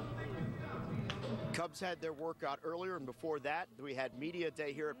 Cubs had their workout earlier, and before that, we had Media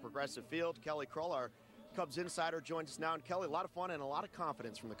Day here at Progressive Field. Kelly Krull, our Cubs insider, joins us now. And Kelly, a lot of fun and a lot of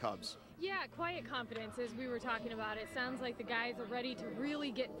confidence from the Cubs. Yeah, quiet confidence as we were talking about. It sounds like the guys are ready to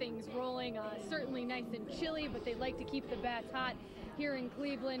really get things rolling. Certainly nice and chilly, but they'd like to keep the bats hot here in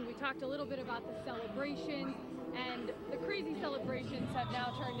Cleveland. We talked a little bit about the celebrations, and the crazy celebrations have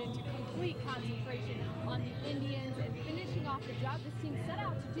now turned into complete concentration on the Indians and finishing off the job this team set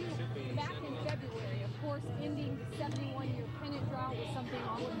out to do back in February. Of course, ending the 71-year pennant drought was something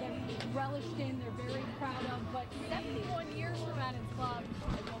all of them relished in, they're very proud of. But 71 years for Madden's club,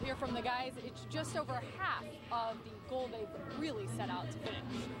 and we'll hear from the guys, it's just over half of the goal they've really set out to finish.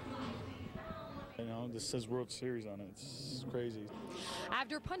 You know, this says World Series on it. It's crazy.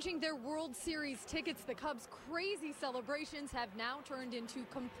 After punching their World Series tickets, the Cubs' crazy celebrations have now turned into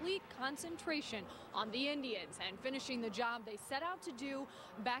complete concentration on the Indians and finishing the job they set out to do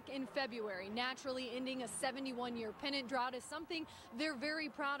back in February. Naturally, ending a 71-year pennant drought is something they're very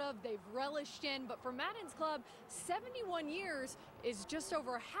proud of, they've relished in. But for Madden's club, 71 years is just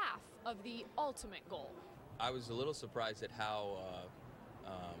over half of the ultimate goal. I was a little surprised at how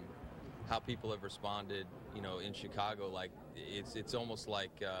people have responded, you know, in Chicago. Like it's almost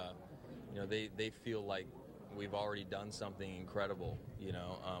like you know, they feel like we've already done something incredible, you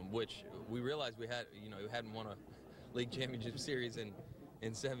know, which we realized we hadn't won a league championship series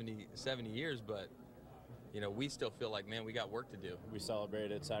in 70 years, but you know, we still feel like, man, we got work to do. We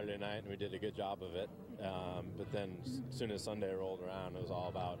celebrated Saturday night and we did a good job of it, but then as soon as Sunday rolled around, it was all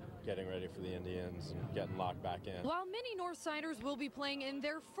about getting ready for the Indians and getting locked back in. While many Northsiders will be playing in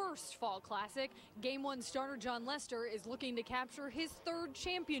their first Fall Classic, Game 1 starter John Lester is looking to capture his third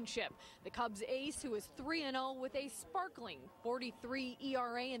championship. The Cubs ace, who is 3-0 with a sparkling 43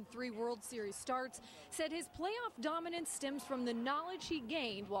 ERA and 3 World Series starts, said his playoff dominance stems from the knowledge he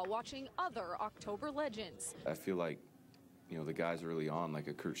gained while watching other October legends. I feel like, you know, the guys early on, like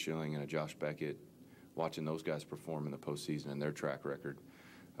a Kurt Schilling and a Josh Beckett, watching those guys perform in the postseason and their track record,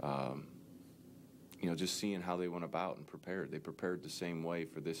 you know, just seeing how they went about and prepared. They prepared the same way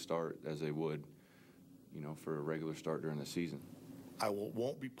for this start as they would, you know, for a regular start during the season. I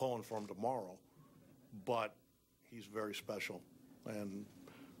won't be pulling for him tomorrow, but he's very special. And,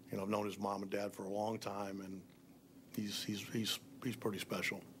 you know, I've known his mom and dad for a long time, and he's pretty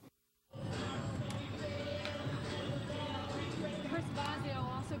special. Chris Bosio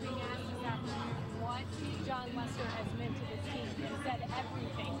also being asked this afternoon what John Lester has meant to this team. He said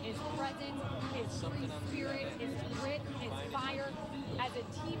everything. His presence, his free spirit, his grit, his fire. As a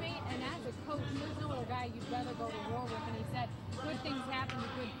teammate and as a coach, there's no other guy you'd rather go to war with. And he said good things happen to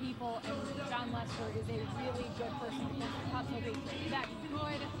good people, and John Lester is a really good person because the Cubs will be that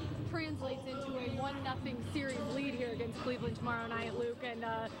good. Translates into a 1-0 series lead here against Cleveland tomorrow night, Luke, and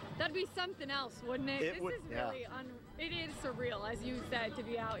that'd be something else, wouldn't it? This is really it is surreal, as you said, to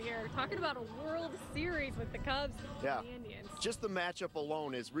be out here talking about a World Series with the Cubs and the Indians. Just the matchup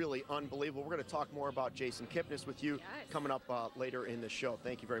alone is really unbelievable. We're going to talk more about Jason Kipnis with you coming up later in the show.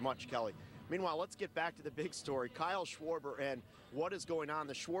 Thank you very much, Kelly. Meanwhile, let's get back to the big story. Kyle Schwarber and what is going on.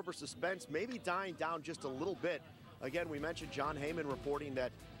 The Schwarber suspense maybe dying down just a little bit. Again, we mentioned John Heyman reporting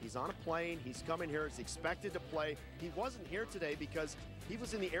that he's on a plane, he's coming here, he's expected to play. He wasn't here today because he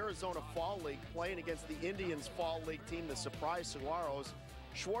was in the Arizona Fall League playing against the Indians Fall League team, the Surprise Saguaros.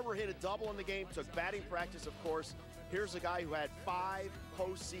 Schwarber hit a double in the game, took batting practice, of course. Here's a guy who had 5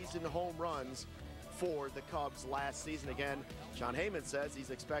 postseason home runs for the Cubs last season. Again, John Heyman says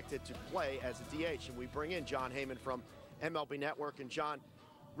he's expected to play as a DH, and we bring in John Heyman from MLB Network. And John,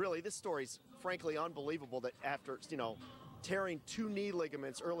 really, this story's frankly unbelievable that after, you know, tearing 2 knee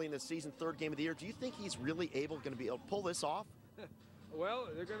ligaments early in the season, 3rd game of the year, do you think he's really going to be able to pull this off? Well,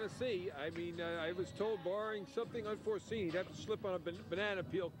 they're going to see. I mean, I was told barring something unforeseen, he'd have to slip on a banana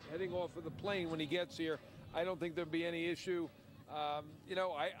peel heading off of the plane when he gets here. I don't think there'll be any issue. You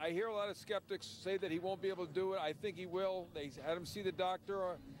know, I hear a lot of skeptics say that he won't be able to do it. I think he will. They had him see the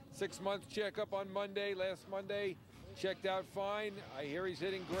doctor, 6-month checkup on Monday, last Monday. Checked out fine. I hear he's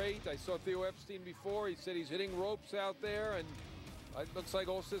hitting great. I saw Theo Epstein before. He said he's hitting ropes out there, and it looks like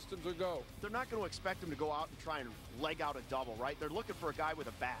all systems are go. They're not going to expect him to go out and try and leg out a double, right? They're looking for a guy with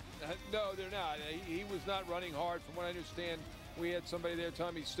a bat. No, they're not. He was not running hard. From what I understand, we had somebody there,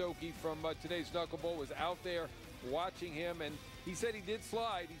 Tommy Stokey from today's Knuckleball, was out there watching him, and he said he did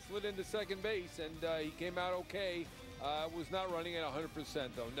slide. He slid into second base, and he came out okay. Was not running at 100%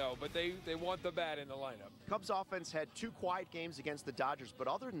 though, no, but they want the bat in the lineup. Cubs offense had 2 quiet games against the Dodgers, but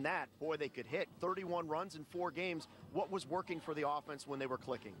other than that, boy, they could hit 31 runs in 4 games. What was working for the offense when they were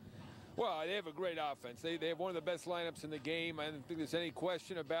clicking? Well, they have a great offense. They have one of the best lineups in the game. I don't think there's any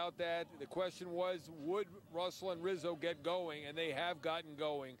question about that. The question was, would Russell and Rizzo get going, and they have gotten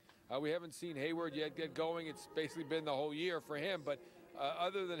going. We haven't seen Hayward yet get going. It's basically been the whole year for him, but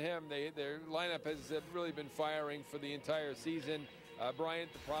other than him, their lineup has really been firing for the entire season.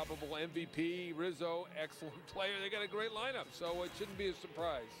 Bryant, the probable MVP. Rizzo, excellent player. They got a great lineup, so it shouldn't be a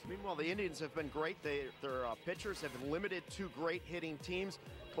surprise. Meanwhile, the Indians have been great. Their pitchers have been limited to great hitting teams.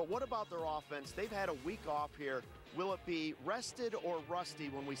 But what about their offense? They've had a week off here. Will it be rested or rusty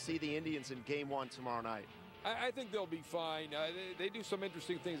when we see the Indians in Game 1 tomorrow night? I think they'll be fine. They do some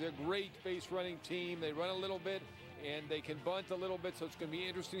interesting things. They're a great base running team. They run a little bit, and they can bunt a little bit, so it's going to be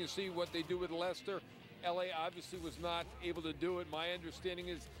interesting to see what they do with Leicester. LA obviously was not able to do it. My understanding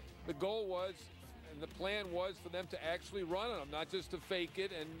is the goal was, and the plan was for them to actually run on him, not just to fake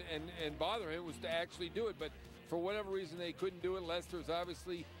it and bother him. It was to actually do it. But for whatever reason, they couldn't do it. Leicester is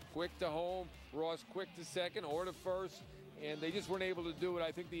obviously quick to home. Ross quick to second or to first. And they just weren't able to do it.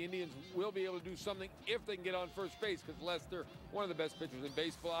 I think the Indians will be able to do something if they can get on first base, because Leicester, one of the best pitchers in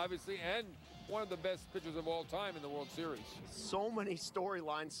baseball, obviously, and one of the best pitchers of all time in the World Series. So many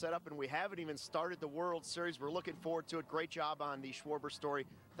storylines set up, and we haven't even started the World Series. We're looking forward to it. Great job on the Schwarber story.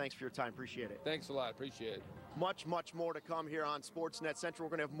 Thanks for your time. Appreciate it. Thanks a lot. Appreciate it. Much, much more to come here on SportsNet Central.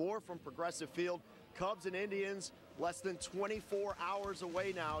 We're going to have more from Progressive Field. Cubs and Indians less than 24 hours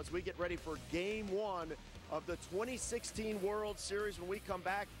away now as we get ready for Game 1 of the 2016 World Series. When we come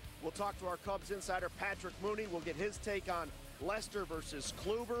back, we'll talk to our Cubs insider, Patrick Mooney. We'll get his take on Leicester versus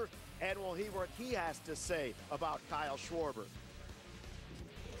Kluber, and we'll hear what he has to say about Kyle Schwarber.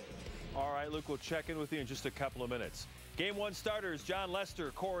 All right, Luke, we'll check in with you in just a couple of minutes. Game 1 starters John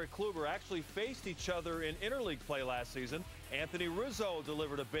Lester, Corey Kluber actually faced each other in interleague play last season. Anthony Rizzo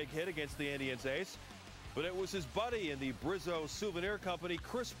delivered a big hit against the Indians ace, but it was his buddy in the Brizzo Souvenir Company,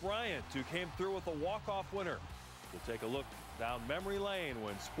 Chris Bryant, who came through with a walk-off winner. We'll take a look down memory lane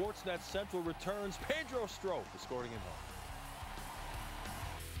when SportsNet Central returns. Pedro Strop escorting him home.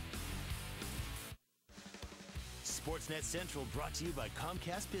 SportsNet Central brought to you by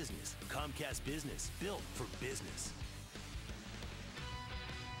Comcast Business. Comcast Business, built for business.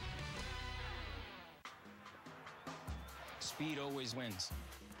 Speed always wins,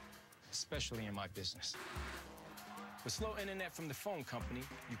 especially in my business. With slow internet from the phone company,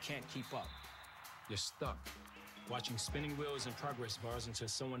 you can't keep up. You're stuck, watching spinning wheels and progress bars until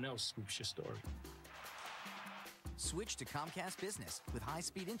someone else scoops your story. Switch to Comcast Business with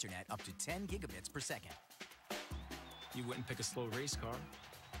high-speed internet up to 10 gigabits per second. You wouldn't pick a slow race car,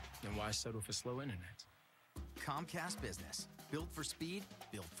 then why settle for slow internet? Comcast Business, built for speed,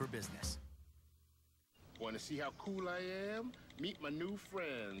 built for business. Want to see how cool I am? Meet my new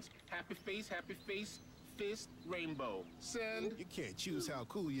friends. Happy face, fist, rainbow. Send. You can't choose how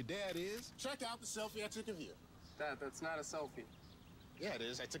cool your dad is. Check out the selfie I took of you. Dad, that's not a selfie. Yeah, it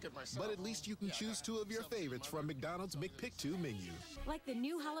is. I took it myself. But at least you can choose 2 of your favorites from McDonald's McPick 2 menu. Like the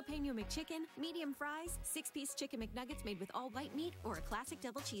new jalapeno McChicken, medium fries, 6-piece chicken McNuggets made with all white meat, or a classic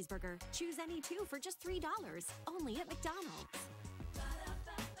double cheeseburger. Choose any 2 for just $3. Only at McDonald's.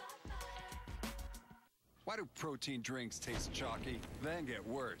 Why do protein drinks taste chalky, then get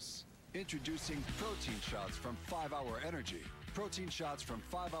worse? Introducing Protein Shots from 5 Hour Energy. Protein Shots from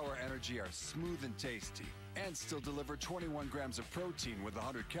 5 Hour Energy are smooth and tasty, and still deliver 21 grams of protein with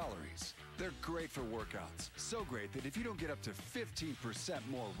 100 calories. They're great for workouts. So great that if you don't get up to 15%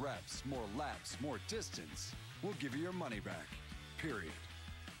 more reps, more laps, more distance, we'll give you your money back. Period.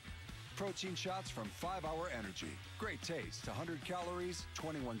 Protein Shots from 5 Hour Energy. Great taste, 100 calories,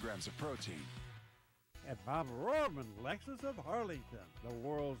 21 grams of protein. At Bob Rohrman Lexus of Arlington, the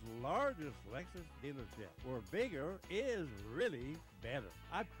world's largest Lexus dealership, where bigger is really better.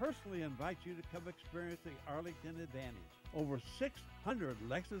 I personally invite you to come experience the Arlington Advantage. Over 600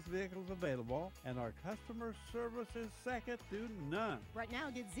 Lexus vehicles available, and our customer service is second to none. Right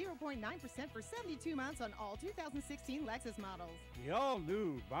now, get 0.9% for 72 months on all 2016 Lexus models. The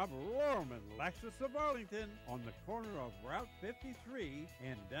all-new Bob Rohrman Lexus of Arlington on the corner of Route 53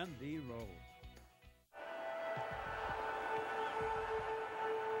 and Dundee Road.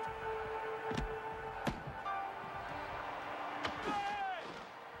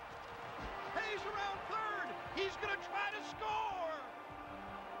 Hayes around third. He's going to try to score.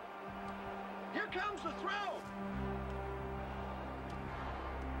 Here comes the throw.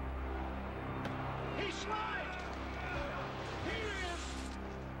 He slides. He is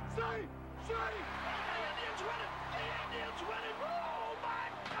safe. The Indians win it. The Indians win it. Oh, my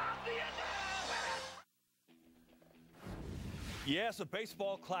God. The Indians win it. Yes, a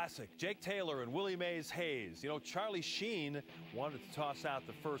baseball classic. Jake Taylor and Willie Mays Hayes. You know, Charlie Sheen wanted to toss out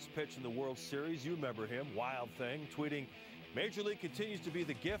the first pitch in the World Series. You remember him, Wild Thing, tweeting, "Major League continues to be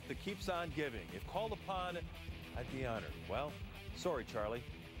the gift that keeps on giving. If called upon, I'd be honored." Well, sorry, Charlie.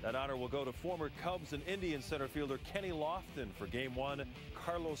 That honor will go to former Cubs and Indians center fielder Kenny Lofton for Game 1,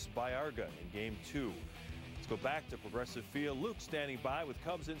 Carlos Baerga in Game 2. Let's go back to Progressive Field. Luke standing by with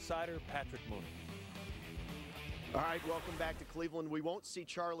Cubs insider Patrick Mooney. All right, welcome back to Cleveland. We won't see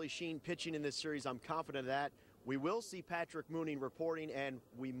Charlie Sheen pitching in this series. I'm confident of that. We will see Patrick Mooney reporting, and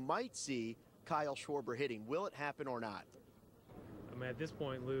we might see Kyle Schwarber hitting. Will it happen or not? mean, at this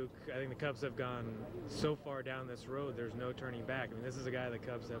point, Luke, I think the Cubs have gone so far down this road, there's no turning back. I mean, this is a guy the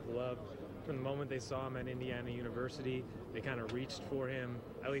Cubs have loved from the moment they saw him at Indiana University. They kind of reached for him.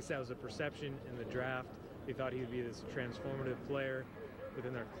 At least that was a perception in the draft. They thought he would be this transformative player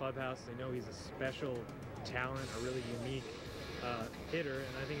within their clubhouse. They know he's a special talent, a really unique hitter,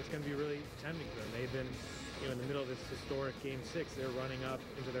 and I think it's going to be really tempting for them. They've been, in the middle of this historic Game 6, they're running up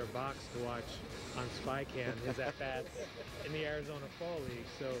into their box to watch on SpyCam his at-bats in the Arizona Fall League.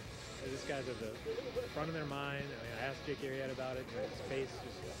 So this guy's at the front of their mind. I mean, I asked Jake Arrieta about it, and his face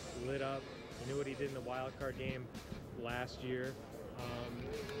just lit up. He knew what he did in the wild card game last year.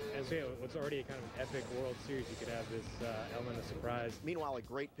 As what's already a kind of an epic World Series, you could have this element of surprise. Meanwhile, a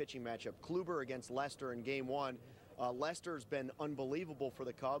great pitching matchup. Kluber against Lester in Game 1. Lester's been unbelievable for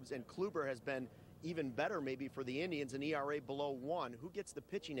the Cubs, and Kluber has been even better maybe for the Indians, an ERA below 1. Who gets the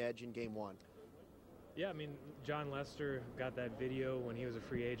pitching edge in Game 1? Yeah, I mean, John Lester got that video when he was a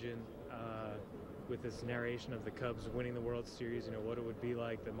free agent with this narration of the Cubs winning the World Series, what it would be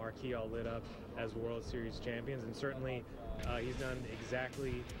like, the marquee all lit up as World Series champions, and certainly he's done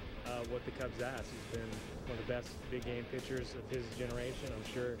exactly what the Cubs asked. He's been one of the best big game pitchers of his generation.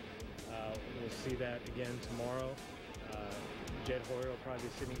 I'm sure we'll see that again tomorrow. Jed Hoyer will probably be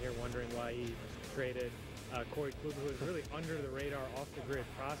sitting here wondering why he traded Corey Kluber, who was really under the radar, off the grid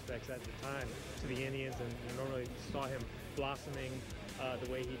prospects at the time, to the Indians, and normally saw him blossoming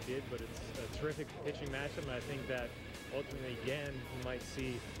the way he did. But it's a terrific pitching matchup, and I think that ultimately, again, you might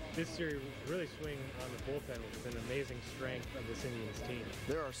see this series really swing on the bullpen, which has been an amazing strength of this Indians team.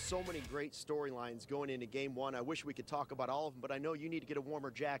 There are so many great storylines going into Game 1. I wish we could talk about all of them, but I know you need to get a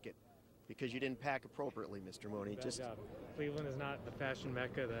warmer jacket because you didn't pack appropriately, Mr. Mooney. Bad job. Cleveland is not the fashion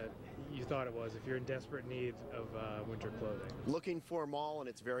mecca that you thought it was if you're in desperate need of winter clothing. Looking for them all, and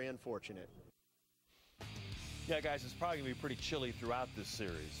it's very unfortunate. Yeah, guys, it's probably going to be pretty chilly throughout this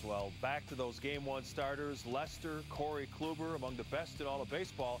series. Well, back to those Game 1 starters. Lester, Corey Kluber, among the best in all of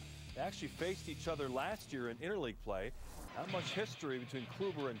baseball. They actually faced each other last year in interleague play. Not much history between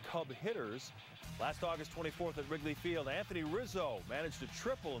Kluber and Cub hitters. Last August 24th at Wrigley Field, Anthony Rizzo managed a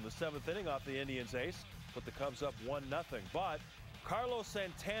triple in the 7th inning off the Indians' ace, put the Cubs up 1-0. But Carlos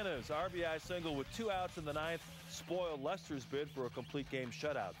Santana's RBI single with 2 outs in the 9th spoiled Lester's bid for a complete game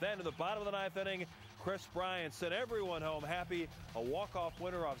shutout. Then in the bottom of the 9th inning, Chris Bryant sent everyone home happy. A walk-off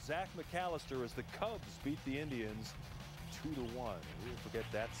winner off Zach McAllister as the Cubs beat the Indians 2-1. We won't forget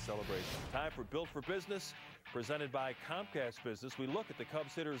that celebration. Time for Built for Business, presented by Comcast Business. We look at the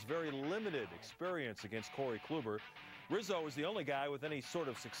Cubs hitter's very limited experience against Corey Kluber. Rizzo is the only guy with any sort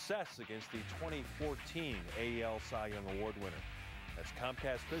of success against the 2014 AEL Cy Young Award winner. That's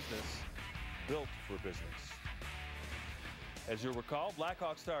Comcast Business, built for business. As you'll recall,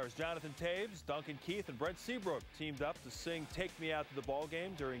 Blackhawk stars Jonathan Taves, Duncan Keith, and Brent Seabrook teamed up to sing Take Me Out to the Ball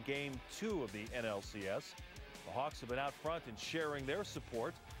Game during Game 2 of the NLCS. The Hawks have been out front and sharing their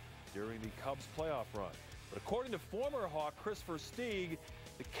support during the Cubs playoff run. But according to former Hawk Chris Versteeg,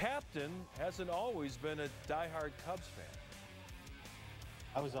 the captain hasn't always been a diehard Cubs fan.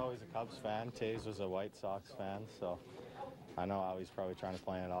 I was always a Cubs fan. Taves was a White Sox fan, so I know how he's probably trying to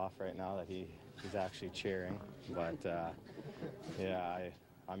play it off right now that he's actually cheering. But, yeah,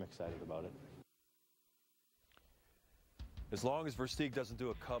 I'm excited about it. As long as Versteeg doesn't do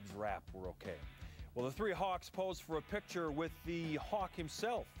a Cubs rap, we're okay. Well, the three Hawks posed for a picture with the Hawk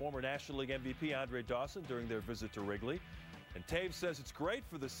himself, former National League MVP Andre Dawson, during their visit to Wrigley. And Taves says it's great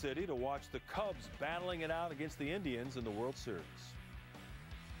for the city to watch the Cubs battling it out against the Indians in the World Series.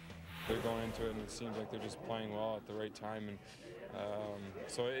 They're going into it, and it seems like they're just playing well at the right time. And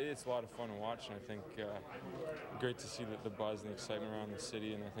so it's a lot of fun to watch, and I think great to see the buzz and the excitement around the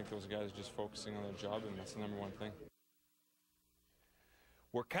city. And I think those guys are just focusing on their job, and that's the #1 thing.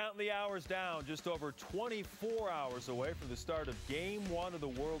 We're counting the hours down, just over 24 hours away from the start of Game 1 of the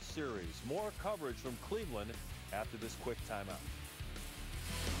World Series. More coverage from Cleveland after this quick timeout.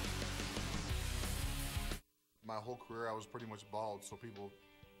 My whole career, I was pretty much bald, so people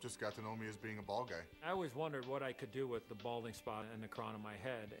just got to know me as being a bald guy. I always wondered what I could do with the balding spot in the crown of my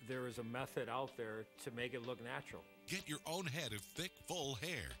head. There is a method out there to make it look natural. Get your own head of thick, full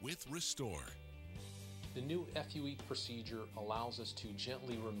hair with Restore. The new FUE procedure allows us to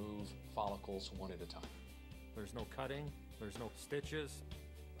gently remove follicles one at a time. There's no cutting, there's no stitches.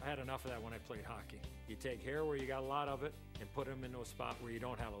 I had enough of that when I played hockey. You take hair where you got a lot of it and put them into a spot where you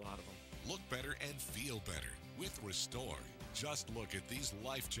don't have a lot of them. Look better and feel better with Restore. Just look at these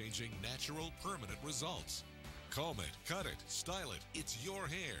life-changing, natural, permanent results. Comb it, cut it, style it. It's your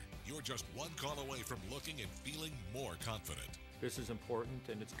hair. You're just one call away from looking and feeling more confident. This is important,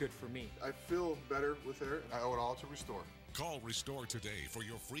 and it's good for me. I feel better with hair. I owe it all to Restore. Call Restore today for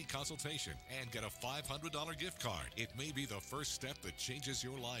your free consultation and get a $500 gift card. It may be the first step that changes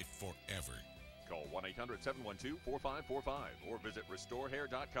your life forever. Call 1-800-712-4545 or visit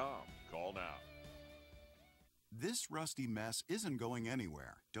restorehair.com. Call now. This rusty mess isn't going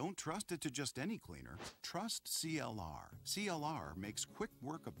anywhere. Don't trust it to just any cleaner. Trust CLR. CLR makes quick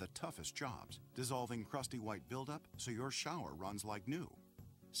work of the toughest jobs, dissolving crusty white buildup so your shower runs like new.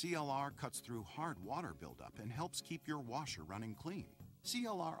 CLR cuts through hard water buildup and helps keep your washer running clean.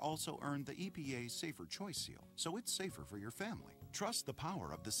 CLR also earned the EPA's Safer Choice seal, so it's safer for your family. Trust the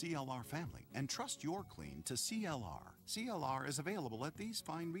power of the CLR family and trust your clean to CLR. CLR is available at these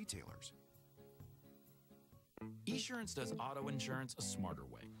fine retailers. Esurance does auto insurance a smarter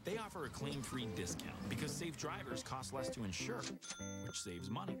way. They offer a claim-free discount because safe drivers cost less to insure, which saves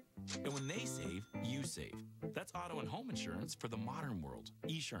money. And when they save, you save. That's auto and home insurance for the modern world.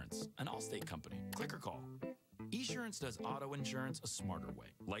 Esurance, an Allstate company. Click or call. Esurance does auto insurance a smarter way,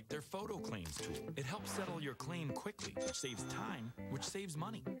 like their photo claims tool. It helps settle your claim quickly, which saves time, which saves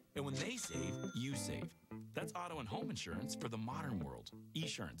money. And when they save, you save. That's auto and home insurance for the modern world.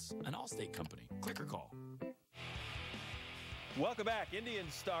 Esurance, an Allstate company. Click or call. Welcome back.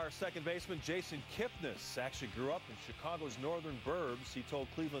 Indians star second baseman Jason Kipnis actually grew up in Chicago's northern burbs. He told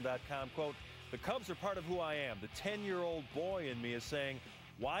Cleveland.com, quote, "The Cubs are part of who I am. The 10-year-old boy in me is saying,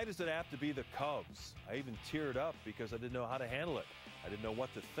 why does it have to be the Cubs? I even teared up because I didn't know how to handle it. I didn't know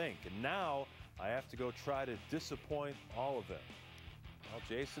what to think. And now I have to go try to disappoint all of them." Well,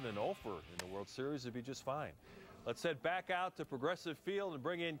 Jason and Ofer in the World Series would be just fine. Let's head back out to Progressive Field and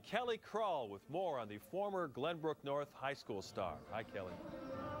bring in Kelly Krull with more on the former Glenbrook North High School star. Hi, Kelly.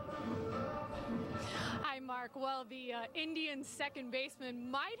 Hi, Mark. Well, the Indians second baseman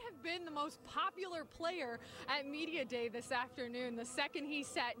might have been the most popular player at Media Day this afternoon. The second he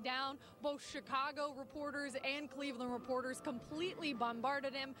sat down, both Chicago reporters and Cleveland reporters completely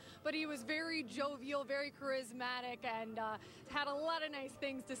bombarded him, but he was very jovial, very charismatic, and had a lot of nice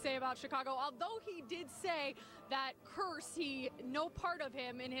things to say about Chicago, although he did say that curse, no part of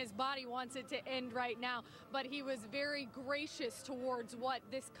him in his body wants it to end right now, but he was very gracious towards what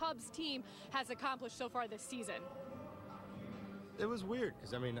this Cubs team has accomplished so far this season. It was weird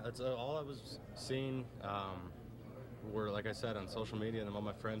because, I mean, that's all I was seeing were, like I said, on social media, and all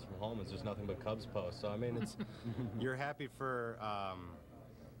my friends from home, it's just nothing but Cubs posts. So, I mean, it's you're happy for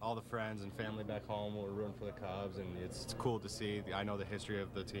all the friends and family back home who are rooting for the Cubs, and it's cool to see. I know the history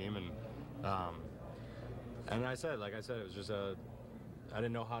of the team, and like I said, it was just I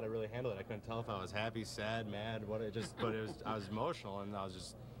didn't know how to really handle it. I couldn't tell if I was happy, sad, mad, but I was emotional, and I was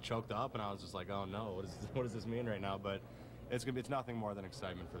just choked up, and I was just like, oh no, what does this mean right now? But it's nothing more than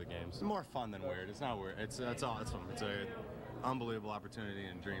excitement for the games. It's more fun than weird. It's not weird. It's fun. It's an unbelievable opportunity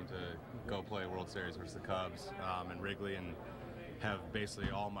and dream to go play World Series versus the Cubs in Wrigley and have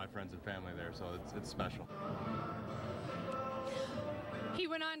basically all my friends and family there. So it's special. He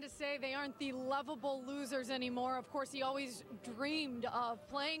went on to say they aren't the lovable losers anymore. Of course, he always dreamed of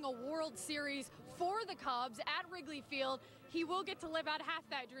playing a World Series for the Cubs at Wrigley Field. He will get to live out half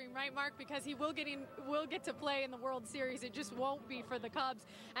that dream, right, Mark? Because he will get to play in the World Series. It just won't be for the Cubs.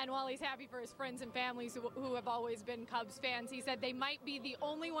 And while he's happy for his friends and families who have always been Cubs fans, he said they might be the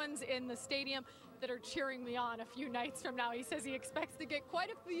only ones in the stadium that are cheering me on a few nights from now. He says he expects to get quite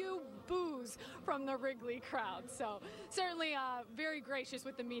a few boos from the Wrigley crowd. So certainly very gracious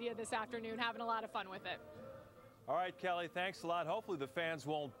with the media this afternoon, having a lot of fun with it. All right, Kelly, thanks a lot. Hopefully the fans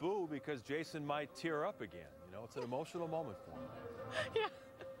won't boo because Jason might tear up again. You know, it's an emotional moment for him. Yeah.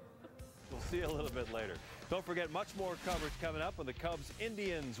 We'll see you a little bit later. Don't forget, much more coverage coming up on the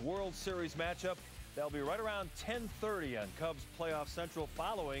Cubs-Indians World Series matchup. That'll be right around 10:30 on Cubs Playoff Central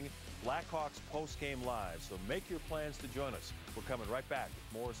following Blackhawks postgame live. So make your plans to join us. We're coming right back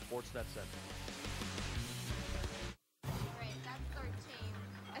with more SportsNet Central. Great, that's 13.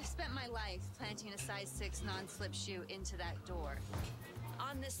 I've spent my life planting a size 6 non-slip shoe into that door.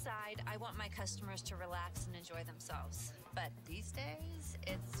 On this side, I want my customers to relax and enjoy themselves. But these days,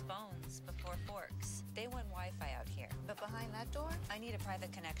 it's phones before forks. They want Wi-Fi out here. But behind that door, I need a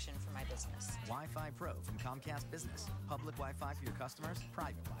private connection for my business. Wi-Fi Pro from Comcast Business. Public Wi-Fi for your customers,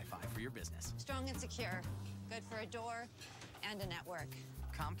 private Wi-Fi for your business. Strong and secure. Good for a door and a network.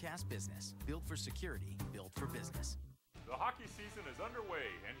 Comcast Business. Built for security, built for business. The hockey season is underway,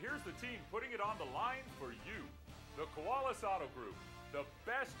 and here's the team putting it on the line for you. The Koalas Auto Group. The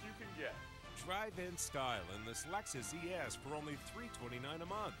best you can get. Drive-in style in this Lexus ES for only $329 a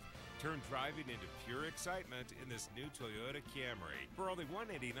month. Turn driving into pure excitement in this new Toyota Camry for only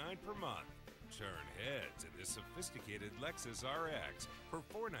 $189 per month. turn heads in this sophisticated Lexus RX for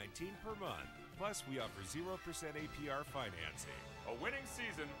 $419 per month. Plus, we offer 0% APR financing. A winning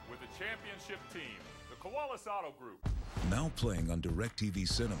season with a championship team. The Koalas Auto Group. Now playing on DirecTV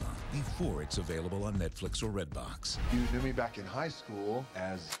Cinema before it's available on Netflix or Redbox. You knew me back in high school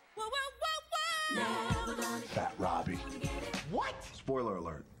as Fat Robbie. What? Spoiler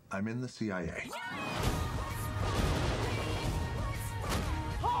alert, I'm in the CIA.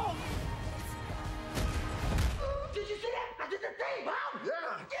 Oh! Did you see that? I did the thing, Mom!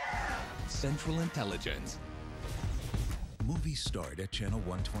 Yeah! Central Intelligence. Movies start at Channel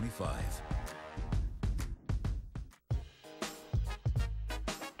 125.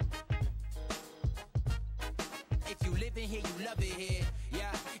 If you live in here, you love it here.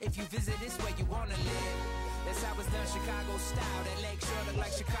 Yeah, if you visit this way, you wanna live. That's how it's done Chicago style. That lake sure look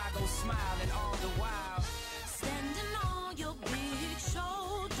like Chicago smile. And all the while, standing on your big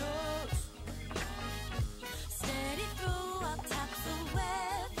shoulders, steady through all types of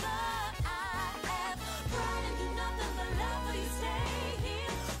weather. I have pride and do nothing but love for you. Stay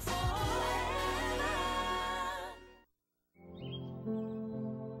here forever.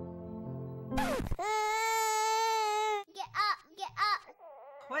 Get up, get up.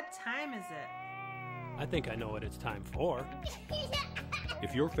 What time is it? I think I know what it's time for.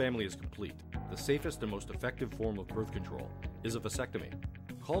 If your family is complete, the safest and most effective form of birth control is a vasectomy.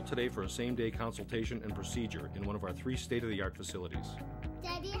 Call today for a same-day consultation and procedure in one of our 3 state-of-the-art facilities.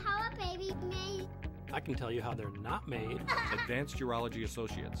 Daddy, how are babies made? I can tell you how they're not made. Advanced Urology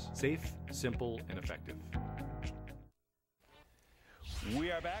Associates. Safe, simple, and effective.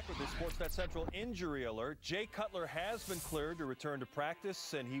 We are back with the SportsNet Central injury alert. Jay Cutler has been cleared to return to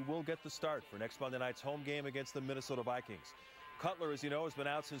practice, and he will get the start for next Monday night's home game against the Minnesota Vikings. Cutler, as you know, has been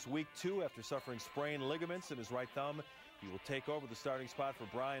out since week 2 after suffering sprained ligaments in his right thumb. He will take over the starting spot for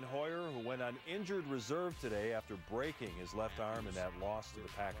Brian Hoyer, who went on injured reserve today after breaking his left arm in that loss to the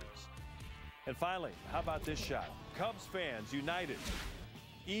Packers. And finally, how about this shot? Cubs fans united.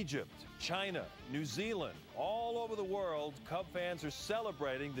 Egypt, China, New Zealand, all over the world, Cub fans are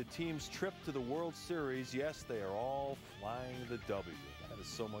celebrating the team's trip to the World Series. Yes, they are all flying the W. That is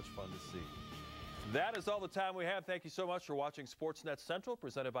so much fun to see. That is all the time we have. Thank you so much for watching SportsNet Central,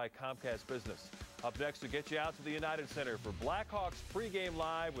 presented by Comcast Business. Up next, we'll get you out to the United Center for Blackhawks pregame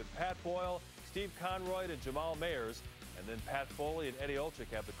live with Pat Boyle, Steve Conroy, and Jamal Mayers. And then Pat Foley and Eddie Olczyk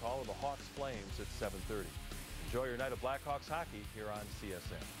have the call of the Hawks Flames at 7:30. Enjoy your night of Blackhawks hockey here on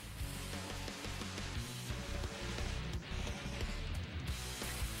CSN.